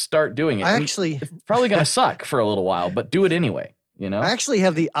way. Just start doing it. It's probably going to suck for a little while, but do it anyway. I actually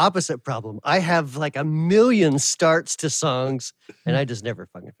have the opposite problem. I have like a million starts to songs, and I just never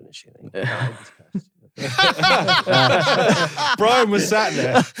fucking finish anything. Brian was sat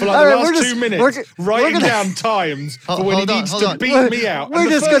there for like the last 2 minutes writing down times for when he needs to beat me out. We're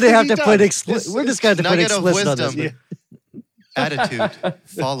just going to have to put explicit on this. Yeah. Attitude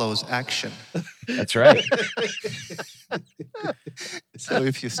follows action. That's right. So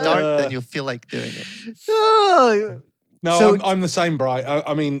if you start, then you'll feel like doing it. No, so, I'm the same, Brian.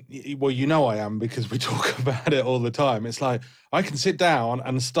 I mean, well, I am, because we talk about it all the time. It's like I can sit down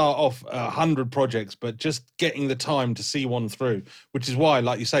and start off 100 projects, but just getting the time to see one through, which is why,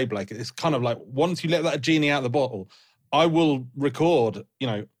 like you say, Blake, it's kind of like once you let that genie out of the bottle, I will record,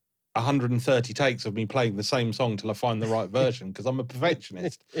 130 takes of me playing the same song till I find the right version, because I'm a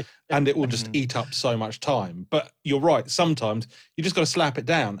perfectionist, and it will just eat up so much time. But you're right, sometimes you just got to slap it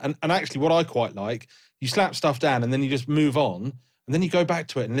down. And actually what I quite like, you slap stuff down and then you just move on, and then you go back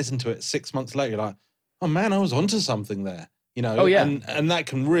to it and listen to it 6 months later. You're like, oh man, I was onto something there, Oh, yeah. And that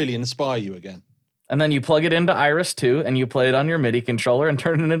can really inspire you again. And then you plug it into Iris too, and you play it on your MIDI controller and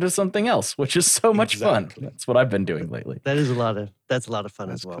turn it into something else, which is so much fun. That's what I've been doing lately. That's a lot of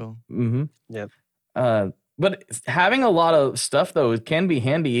fun as well. Cool. Mm-hmm. Yep. But having a lot of stuff though can be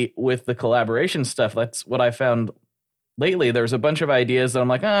handy with the collaboration stuff. That's what I found lately. There's a bunch of ideas that I'm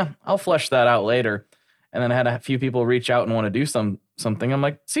like, I'll flesh that out later. And then I had a few people reach out and want to do something. I'm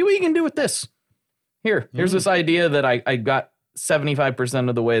like, see what you can do with this. Here's this idea that I got 75%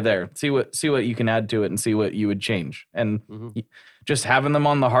 of the way there. See what you can add to it and see what you would change. And just having them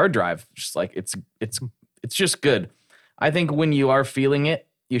on the hard drive, just like it's just good. I think when you are feeling it,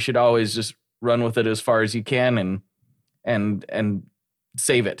 you should always just run with it as far as you can and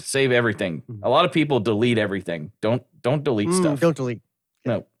save it. Save everything. A lot of people delete everything. Don't delete stuff. Don't delete.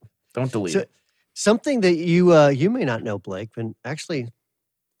 No, don't delete. Something that you may not know, Blake, and actually,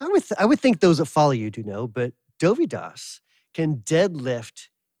 I would think those that follow you do know, but Dovidas can deadlift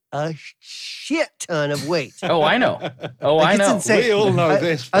a shit ton of weight. Oh, I know. I know. Insane. We all know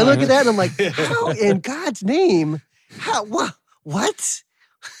this. I look at that and I'm like, how in God's name? How? What?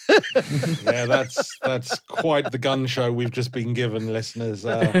 Yeah, that's quite the gun show we've just been given, listeners.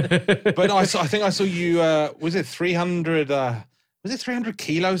 But I think I saw you. Was it 300? Was it 300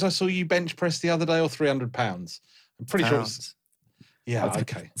 kilos? I saw you bench press the other day, or 300 pounds. I'm pretty sure. Yeah,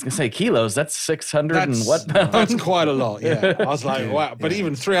 okay. I was gonna say kilos. That's 600 and what pounds? That's quite a lot. Yeah, I was like, wow. But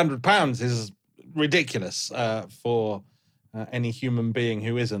even 300 pounds is ridiculous for any human being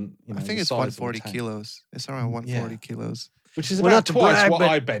who isn't. I think it's 140 kilos. It's around 140 kilos. Which is about twice what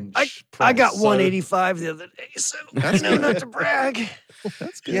I bench. I got 185 the other day, so not to brag.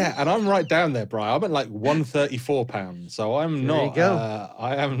 That's good. Yeah, and I'm right down there, Brian. I'm at like 134 pounds, so I'm not.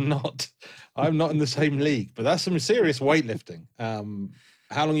 I am not. I'm not in the same league, but that's some serious weightlifting. How long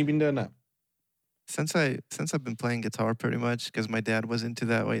have you been doing that? Since I've been playing guitar, pretty much, because my dad was into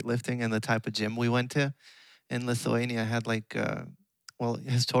that weightlifting and the type of gym we went to in Lithuania had like,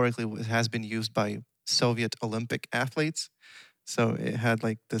 historically it has been used by Soviet Olympic athletes. So it had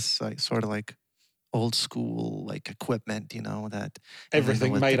like this sort of like old school like equipment, that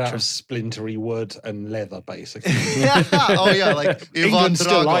everything made out of splintery wood and leather, basically. Oh yeah, like England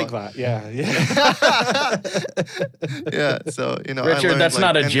still like that. Yeah. Yeah. So Richard, that's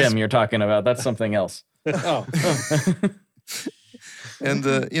not a gym you're talking about. That's something else. Oh. And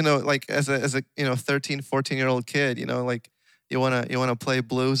like as a 13, 14-year-old kid, like you wanna play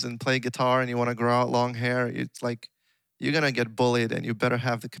blues and play guitar and you wanna grow out long hair. It's like you're gonna get bullied, and you better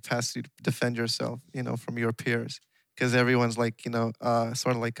have the capacity to defend yourself, from your peers, because everyone's like,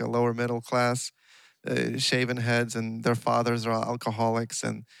 sort of like a lower middle class shaven heads, and their fathers are alcoholics,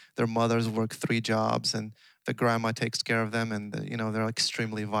 and their mothers work 3 jobs, and the grandma takes care of them, and they're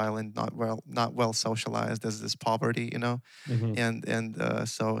extremely violent, not well socialized. There's this poverty, Mhm. and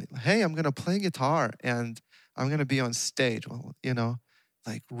so hey, I'm gonna play guitar and I'm gonna be on stage. Well,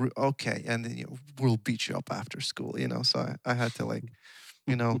 like okay, and then we'll beat you up after school, So I had to like,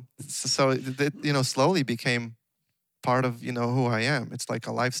 so it slowly became part of who I am. It's like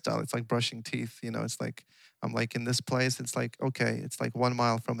a lifestyle. It's like brushing teeth. It's like I'm like in this place. It's like okay, it's like 1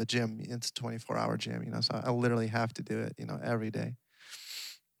 mile from the gym. It's a 24-hour gym. So I literally have to do it. Every day.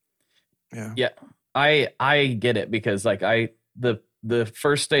 Yeah. Yeah, I get it because like the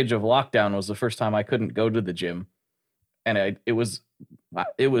first stage of lockdown was the first time I couldn't go to the gym, and it was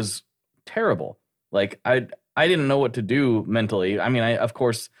terrible. Like I didn't know what to do mentally. I mean, I of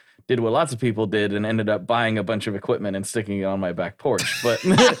course did what lots of people did and ended up buying a bunch of equipment and sticking it on my back porch. But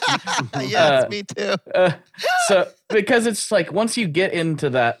yes, me too. So because it's like once you get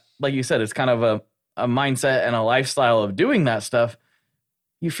into that, like you said, it's kind of a mindset and a lifestyle of doing that stuff.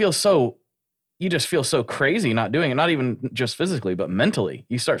 You just feel so crazy not doing it, not even just physically, but mentally.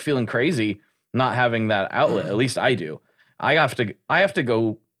 You start feeling crazy not having that outlet. At least I do. I have to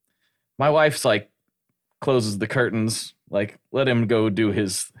go. My wife's like closes the curtains, like let him go do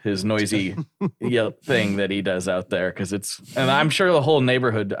his noisy thing that he does out there. And I'm sure the whole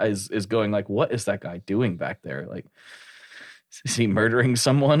neighborhood is going like, what is that guy doing back there? Like, is he murdering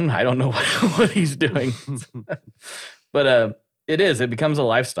someone? I don't know what he's doing. But it becomes a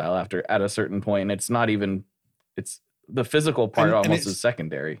lifestyle at a certain point. And it's the physical part almost is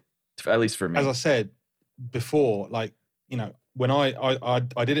secondary, at least for me. As I said before, like, when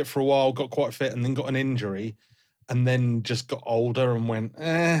I did it for a while, got quite fit and then got an injury and then just got older and went,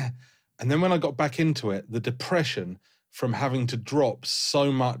 And then when I got back into it, the depression from having to drop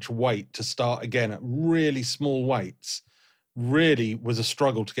so much weight to start again at really small weights really was a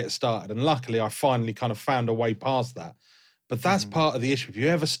struggle to get started. And luckily I finally kind of found a way past that. But that's part of the issue. If you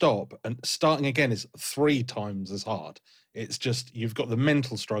ever stop, and starting again is 3 times as hard. It's just, you've got the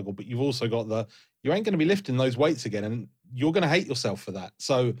mental struggle, but you've also got you ain't going to be lifting those weights again, and you're going to hate yourself for that.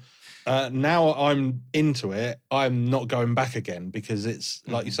 So now I'm into it. I'm not going back again because it's,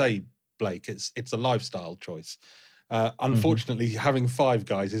 like you say, Blake, it's a lifestyle choice. Unfortunately, having 5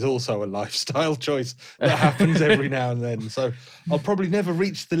 guys is also a lifestyle choice that happens every now and then. So I'll probably never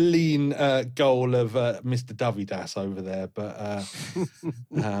reach the lean goal of Mr. Davidas over there. But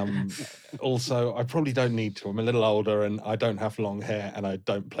also, I probably don't need to. I'm a little older and I don't have long hair and I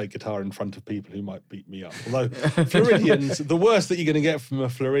don't play guitar in front of people who might beat me up. Although Floridians, the worst that you're going to get from a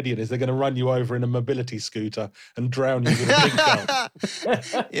Floridian is they're going to run you over in a mobility scooter and drown you with a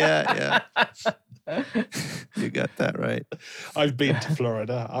pink belt. Yeah. You got that right. I've been to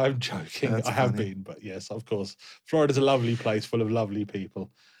Florida. I'm joking. I have been, but yes, of course. Florida's a lovely place full of lovely people.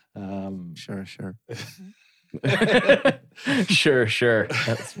 Sure. Sure. That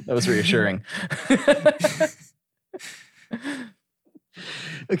was reassuring.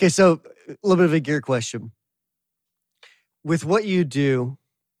 Okay, so a little bit of a gear question. With what you do,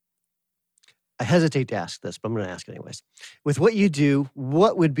 I hesitate to ask this, but I'm going to ask it anyways. With what you do,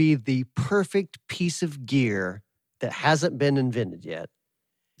 what would be the perfect piece of gear that hasn't been invented yet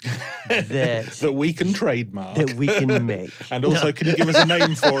that we can trademark, that we can make? And also, can you give us a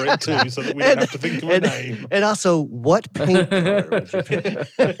name for it too, so that we don't have to think of a name? And also, what paint color would you pick?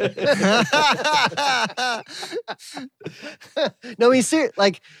 No, I mean, seriously,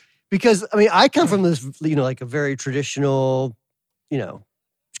 like, because I mean, I come from this, like a very traditional,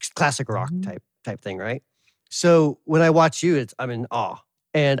 classic rock type thing, right? So when I watch you, I'm in awe,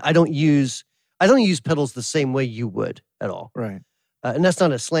 and I don't use pedals the same way you would at all, Right? And that's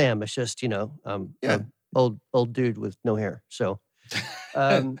not a slam. It's just old dude with no hair. So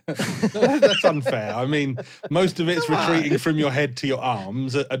that's unfair. I mean, most of it's retreating from your head to your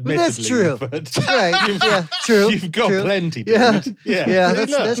arms, admittedly. That's true. But right? True. You've got plenty, dude. Yeah.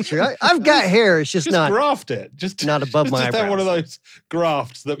 That's true. I've got hair. It's just not graft it. Just not above my eyebrows. Just have one of those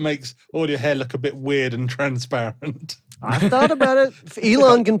grafts that makes all your hair look a bit weird and transparent. I've thought about it. If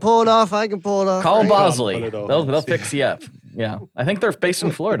Elon can pull it off, I can pull it off. Call Bosley. They'll fix you up. Yeah. I think they're based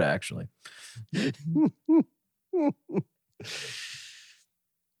in Florida, actually.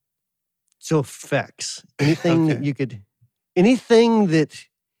 So effects. Anything that,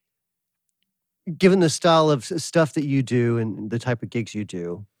 given the style of stuff that you do and the type of gigs you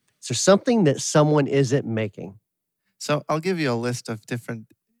do, is there something that someone isn't making? So I'll give you a list of different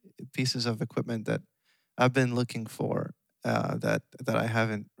pieces of equipment that I've been looking for that I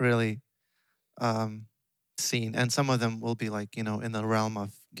haven't really seen, and some of them will be like in the realm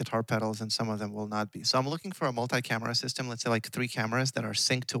of guitar pedals, and some of them will not be. So I'm looking for a multi-camera system. Let's say like 3 cameras that are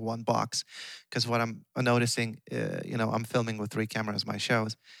synced to one box. Because what I'm noticing, I'm filming with 3 cameras my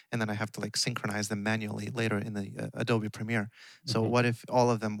shows, and then I have to like synchronize them manually later in the Adobe Premiere. So what if all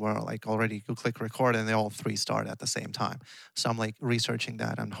of them were like already you click record and they all 3 start at the same time? So I'm like researching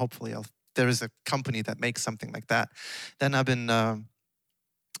that, and hopefully there is a company that makes something like that. Then I've been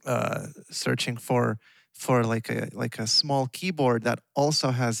searching for like a small keyboard that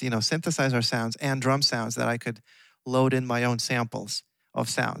also has synthesizer sounds and drum sounds that I could load in my own samples of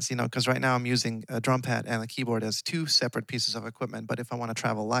sounds, because right now I'm using a drum pad and a keyboard as 2 separate pieces of equipment. But if I want to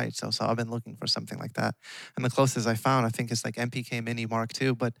travel light, so I've been looking for something like that. And the closest I found, I think, is like MPK Mini Mark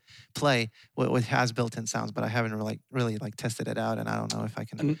II, but Play, which has built-in sounds, but I haven't really tested it out, and I don't know if I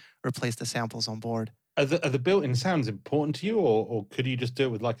can replace the samples on board. Are the built-in sounds important to you, or could you just do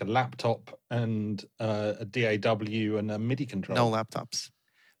it with like a laptop and a DAW and a MIDI controller? No laptops,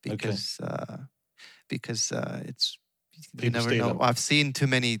 because it's. You People never know. them. I've seen too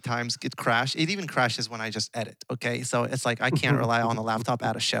many times it crash. It even crashes when I just edit. Okay, so it's like I can't rely on the laptop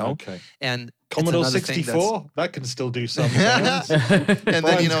at a show. Okay. And Commodore 64 that can still do some sounds. And then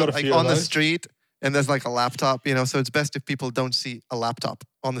Brian's like on the street, and there's like a laptop. So it's best if people don't see a laptop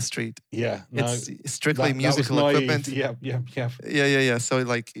on the street. Yeah, no, it's strictly musical equipment. Yeah. So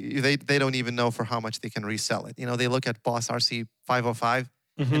like they don't even know for how much they can resell it. They look at Boss RC 505.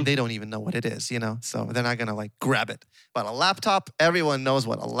 And they don't even know what it is, so they're not gonna like grab it. But a laptop, everyone knows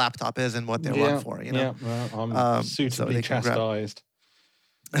what a laptop is and what they run for, Yeah, well, I'm suitably chastised.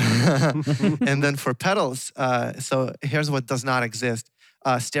 And then for pedals, so here's what does not exist: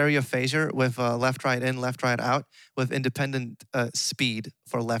 stereo phasor with left, right in, left, right out, with independent speed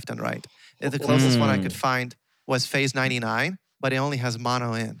for left and right. The closest one I could find was Phase 99, but it only has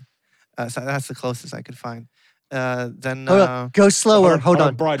mono in. So that's the closest I could find. Then go slower. Hold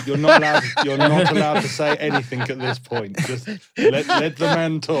on, Brian. You're not allowed to say anything at this point. Just let the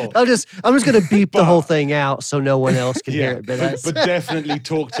man talk. I'm just gonna beep the whole thing out so no one else can hear it. But definitely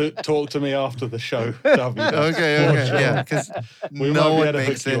talk to me after the show. Okay, yeah, because no one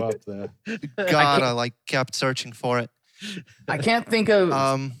makes it. Up there. God, I like kept searching for it. I can't think of.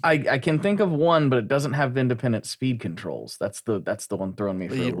 I can think of one, but it doesn't have independent speed controls. That's the one throwing me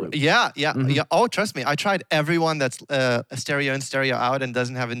for a loop. Yeah. Oh, trust me, I tried everyone that's stereo in, stereo out, and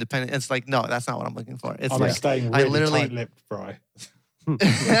doesn't have independent. It's like, no, that's not what I'm looking for. It's I'm staying really tight-lipped, Brian.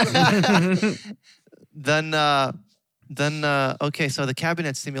 Then okay, so the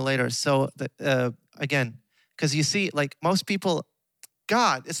cabinet simulator. So again, because you see, like most people,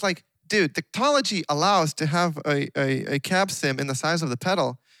 God, it's like. Dude, technology allows to have a cab sim in the size of the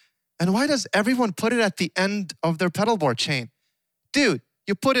pedal. And why does everyone put it at the end of their pedal board chain? Dude,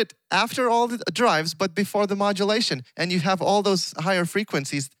 you put it after all the drives, but before the modulation. And you have all those higher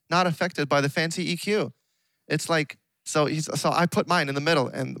frequencies not affected by the fancy EQ. It's like, so I put mine in the middle,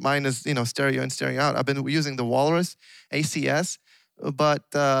 and mine is, stereo in, stereo out. I've been using the Walrus ACS, but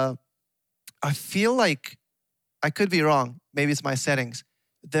I feel like, I could be wrong. Maybe it's my settings.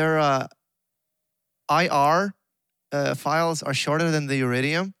 Their IR files are shorter than the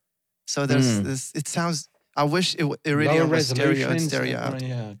Iridium, so there's this. It sounds. I wish Iridium was stereo and stereo out.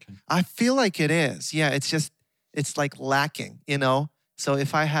 Yeah, okay. I feel like it is. Yeah, it's like lacking. So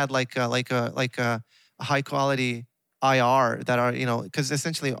if I had like a high quality IR that are because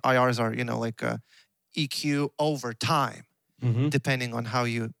essentially IRs are like a EQ over time, depending on how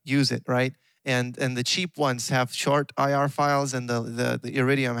you use it, right? And the cheap ones have short IR files, and the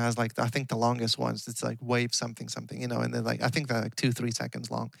Iridium has like I think the longest ones. It's like wave something, and they're like I think they're like 2-3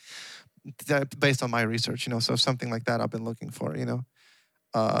 seconds long, based on my research. So something like that I've been looking for.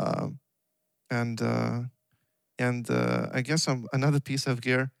 And I guess another piece of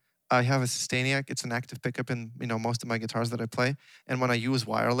gear. I have a Sustainiac. It's an active pickup in most of my guitars that I play. And when I use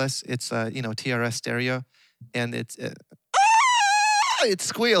wireless, it's TRS stereo, and it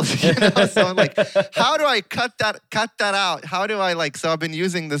squeals, So I'm like, how do I cut that out? How do I so I've been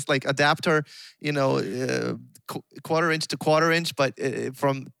using this like adapter, 1/4 inch to 1/4 inch, but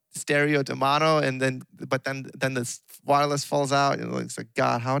from stereo to mono, and then the wireless falls out. It's like,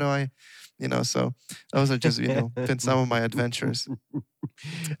 God, how do I, So those are just been some of my adventures.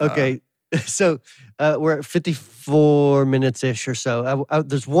 Okay. So we're at 54 minutes ish or so.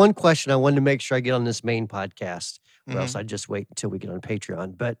 There's one question I wanted to make sure I get on this main podcast. Or else I'd just wait until we get on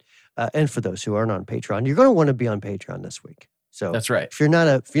Patreon. But and for those who aren't on Patreon, you're going to want to be on Patreon this week. So that's right. If you're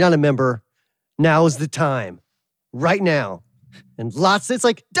not a member, now is the time, right now, and it's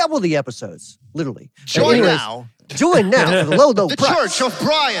like double the episodes, literally. Join now. Join now for the low The price. Church of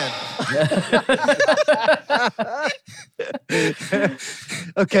Brian.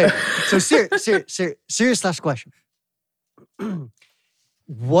 Okay, so serious last question.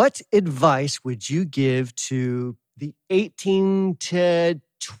 What advice would you give to the 18 to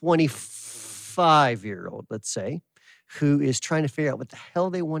 25-year-old, let's say, who is trying to figure out what the hell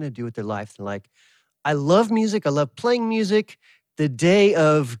they want to do with their life? They're like, I love music. I love playing music. The day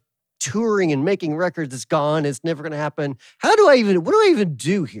of touring and making records is gone. It's never going to happen. What do I even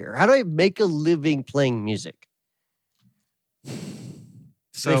do here? How do I make a living playing music?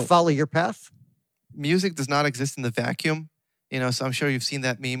 So they follow your path? Music does not exist in the vacuum. So I'm sure you've seen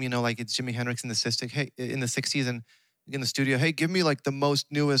that meme, like it's Jimi Hendrix in the 60s and in the studio, hey, give me like the most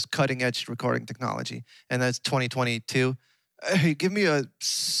newest cutting edge recording technology. And that's 2022. Hey, give me a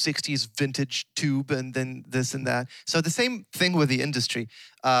 60s vintage tube and then this and that. So the same thing with the industry.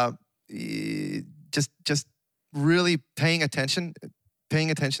 Just really paying attention.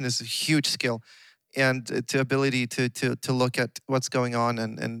 Paying attention is a huge skill, and the ability to look at what's going on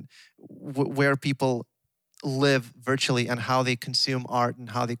and where people live virtually and how they consume art and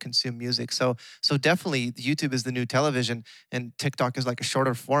how they consume music. So definitely YouTube is the new television, and TikTok is like a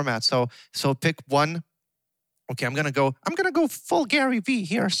shorter format. So pick one. Okay, I'm gonna go full Gary V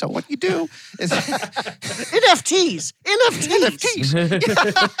here. So what you do is NFTs.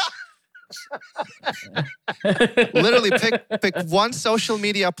 Literally pick one social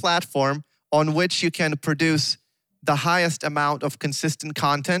media platform on which you can produce the highest amount of consistent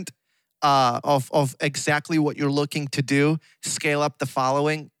content of exactly what you're looking to do. Scale up the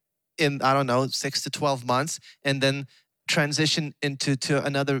following in 6 to 12 months, and then transition into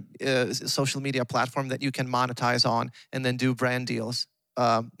another social media platform that you can monetize on, and then do brand deals.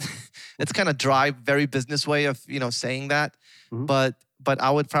 It's kind of dry, very business way of saying that, but I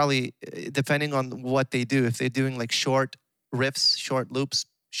would probably, depending on what they do, if they're doing like short riffs, short loops,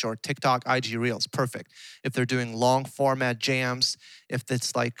 short TikTok, IG Reels, perfect. If they're doing long format jams, if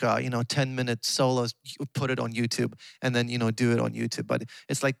it's like 10-minute solos, you put it on YouTube and then do it on YouTube. But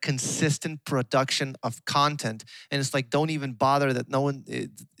it's like consistent production of content, and it's like don't be bothered that no one's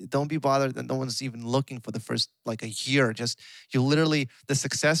even looking for the first like a year. Just you literally, the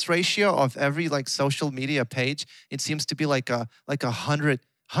success ratio of every like social media page, it seems to be like 100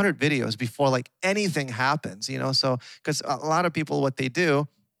 videos before like anything happens. So because a lot of people, what they do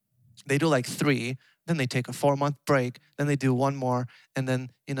like 3, then they take a 4-month break, then they do 1 more, and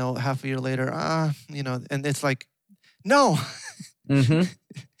then half a year later, and it's like, no,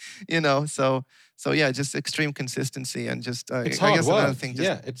 so yeah, just extreme consistency and just it's I hard guess work. Another thing.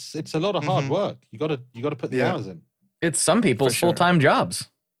 It's a lot of hard work. You got to put the hours in. It's some people's full-time jobs.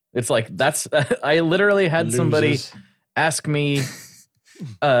 It's like I literally had somebody ask me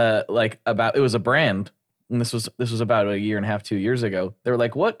about, it was a brand. And this was about a year and a half, 2 years ago. They were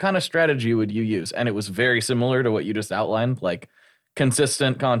like, what kind of strategy would you use? And it was very similar to what you just outlined, like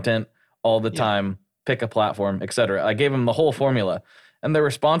consistent content all the time, pick a platform, etc. I gave them the whole formula. And their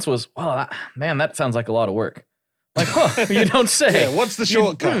response was, well, man, that sounds like a lot of work. Like, you don't say. Yeah, what's the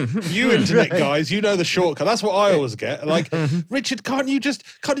shortcut? You internet guys, you know the shortcut. That's what I always get. Like, Richard, can't you just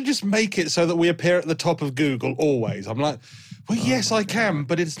make it so that we appear at the top of Google always? I'm like, well, yes, I can,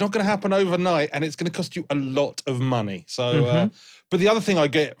 but it's not going to happen overnight, and it's going to cost you a lot of money. So, but the other thing I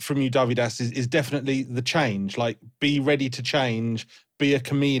get from you, Davidas, is definitely the change. Like, be ready to change, be a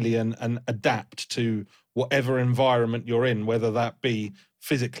chameleon, and adapt to whatever environment you're in, whether that be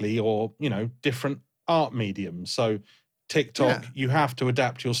physically or different art mediums. So TikTok, you have to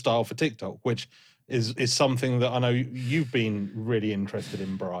adapt your style for TikTok, which is something that I know you've been really interested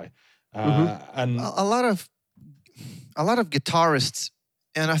in, Bri. And a lot of guitarists,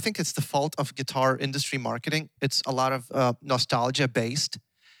 and I think it's the fault of guitar industry marketing. It's a lot of nostalgia based,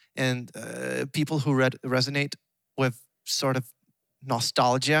 and people who resonate with sort of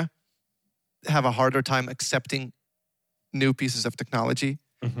nostalgia have a harder time accepting new pieces of technology.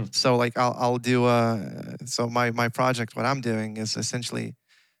 So like I'll do so my project, what I'm doing is essentially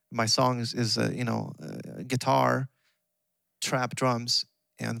my song is guitar, trap drums,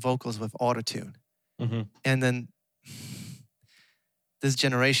 and vocals with autotune. And then this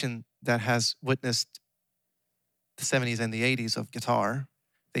generation that has witnessed the 70s and the 80s of guitar,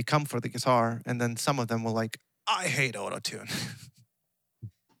 they come for the guitar, and then some of them will like, I hate autotune.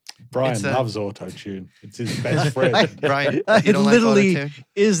 Brian loves autotune. It's his best friend. Brian, it literally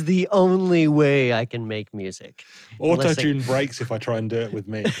is the only way I can make music. Autotune breaks if I try and do it with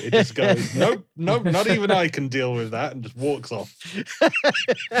me. It just goes, nope, not even I can deal with that, and just walks off.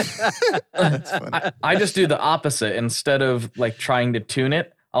 That's funny. I just do the opposite. Instead of like trying to tune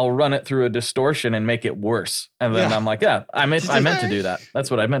it, I'll run it through a distortion and make it worse. And then I'm like, yeah, I meant to do that.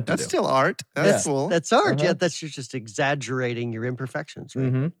 That's what I meant to do. That's still art. That's cool. That's art. Yeah, that's just exaggerating your imperfections.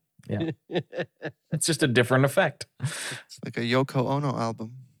 Right? Mm-hmm. Yeah. It's just a different effect. It's like a Yoko Ono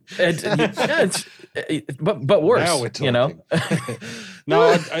album. But worse, Now we're talking. you know?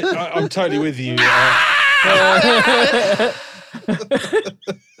 No, I'm totally with you.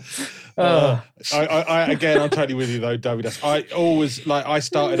 I'm totally with you though, David. I always I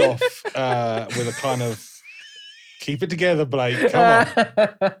started off with a kind of keep it together, Blake. Come on,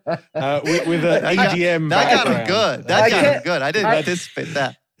 with an EDM. That got him good. That got him good. I didn't anticipate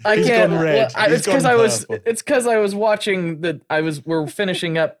that. He's gone red. It's because I was watching we're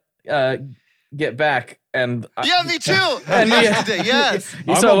finishing up Get Back, and yeah, me too. Yesterday, yes.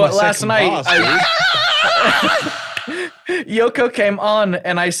 So last night, Yoko came on,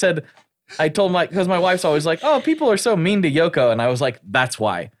 and I told because my wife's always like, "Oh, people are so mean to Yoko," and I was like, "That's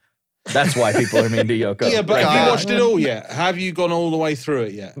why people are mean to Yoko." Yeah, but have you watched it all yet? Have you gone all the way through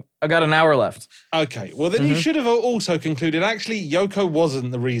it yet? I got an hour left. Okay, well then you should have also concluded. Actually, Yoko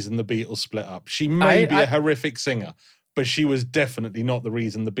wasn't the reason the Beatles split up. She may be a horrific singer, but she was definitely not the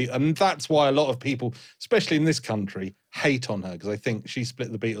reason the Beatles. And that's why a lot of people, especially in this country, hate on her because I think she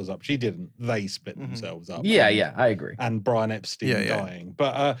split the Beatles up. She didn't. They split themselves up. Yeah, I agree. And Brian Epstein dying.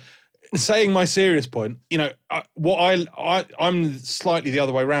 But saying my serious point, I'm slightly the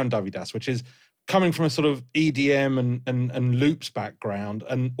other way around, Davidas, which is coming from a sort of EDM and loops background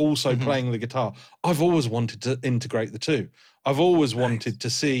and also playing the guitar. I've always wanted to integrate the two. I've always wanted to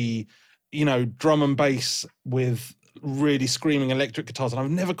see, drum and bass with really screaming electric guitars, and I've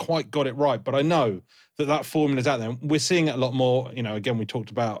never quite got it right, but I know that formula's out there. We're seeing it a lot more. Again, we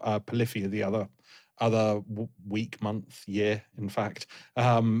talked about Polyphia the other week, month, year, in fact.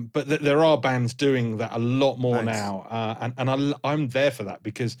 But there are bands doing that a lot more now, and I'm there for that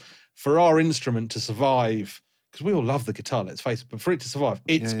because for our instrument to survive, because we all love the guitar, let's face it, but for it to survive,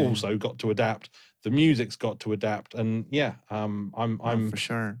 it's also got to adapt. The music's got to adapt, and I'm for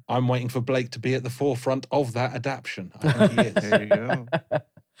sure. I'm waiting for Blake to be at the forefront of that adaptation. I think he is. There you go.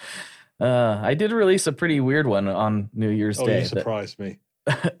 I did release a pretty weird one on New Year's Day. Oh, you surprised me.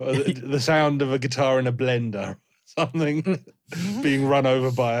 The sound of a guitar in a blender, something being run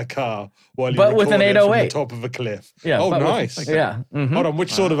over by a car while you with an 808 from the top of a cliff. Yeah. Oh, nice. Hold on,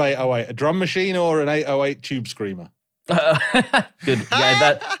 which sort of 808? A drum machine or an 808 tube screamer? Good.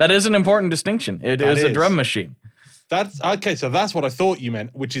 Yeah, that is an important distinction. It is a drum machine. That's okay. So that's what I thought you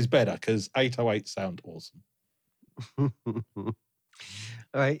meant, which is better because 808 sound awesome.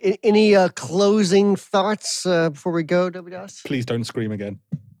 All right. Any closing thoughts before we go, Davidas? Please don't scream again.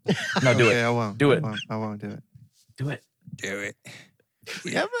 No, do it. I won't. Do it. I won't do it. Do it. Do it.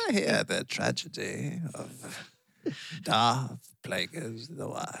 You ever hear the tragedy of Darth Plagueis the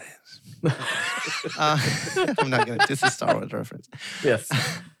Wise? I'm not gonna. This is Star Wars reference. Yes.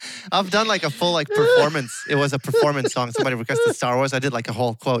 I've done like a full performance. It was a performance song. Somebody requested Star Wars. I did like a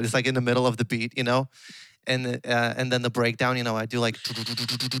whole quote. It's like in the middle of the beat, and then the breakdown. I do like,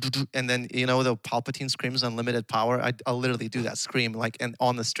 and then the Palpatine screams unlimited power. I'll literally do that scream and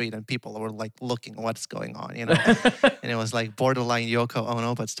on the street, and people were like looking what's going on, and it was like borderline Yoko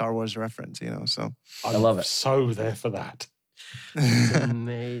Ono, but Star Wars reference, So I love it. So there for that.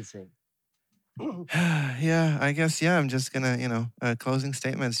 Amazing. Yeah, I guess, I'm just gonna, closing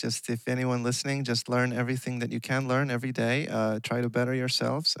statements. Just if anyone listening, just learn everything that you can learn every day. Try to better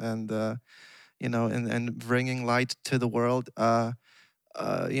yourselves and, and bringing light to the world, through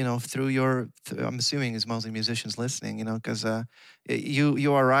I'm assuming it's mostly musicians listening, because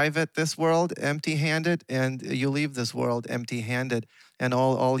you arrive at this world empty-handed and you leave this world empty-handed. And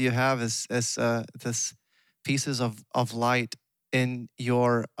all you have is this pieces of light in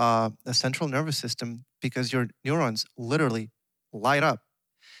your central nervous system because your neurons literally light up,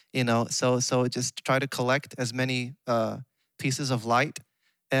 So just try to collect as many pieces of light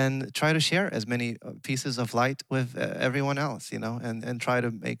and try to share as many pieces of light with everyone else, and try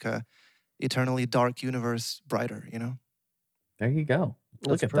to make a eternally dark universe brighter, There you go. That's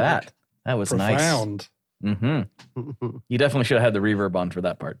Look at perfect. that. That was Profound. nice. You definitely should have had the reverb on for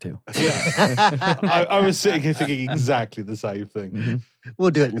that part too. Yeah. I was sitting here thinking exactly the same thing. We'll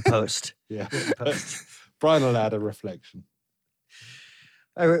do it in post. Yeah. Brian will add a reflection.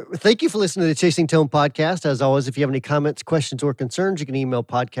 All right. Thank you for listening to the Chasing Tone podcast. As always, if you have any comments, questions, or concerns, you can email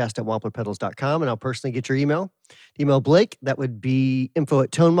podcast@wamplerpedals.com, and I'll personally get your email. Email Blake, that would be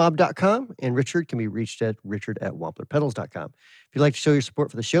info@tonemob.com, and Richard can be reached at richard@wamplerpedals.com. If you'd like to show your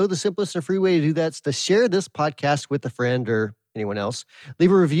support for the show, the simplest and free way to do that is to share this podcast with a friend or anyone else.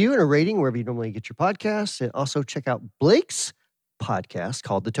 Leave a review and a rating wherever you normally get your podcasts, and also check out Blake's podcast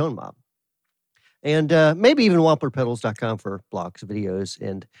called The Tone Mob. And maybe even wamplerpedals.com for blogs, videos,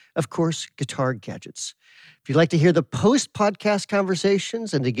 and, of course, guitar gadgets. If you'd like to hear the post-podcast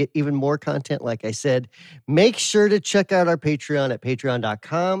conversations and to get even more content, like I said, make sure to check out our Patreon at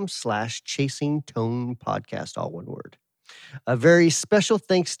patreon.com/chasingtonepodcast, all one word. A very special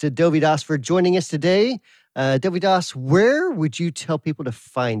thanks to Dovidas for joining us today. Dovidas, where would you tell people to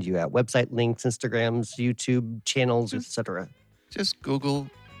find you at? Website links, Instagrams, YouTube channels, etc. Just Google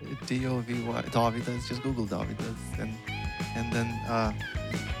D-O-V-Y, Dovidas. Just Google Dovidas, and then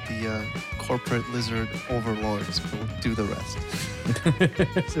the corporate lizard overlords will do the rest.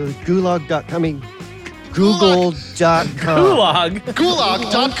 So Google.com. Gulag.com.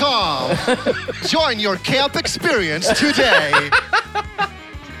 Join your camp experience today.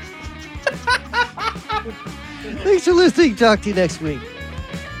 Thanks for listening. Talk to you next week.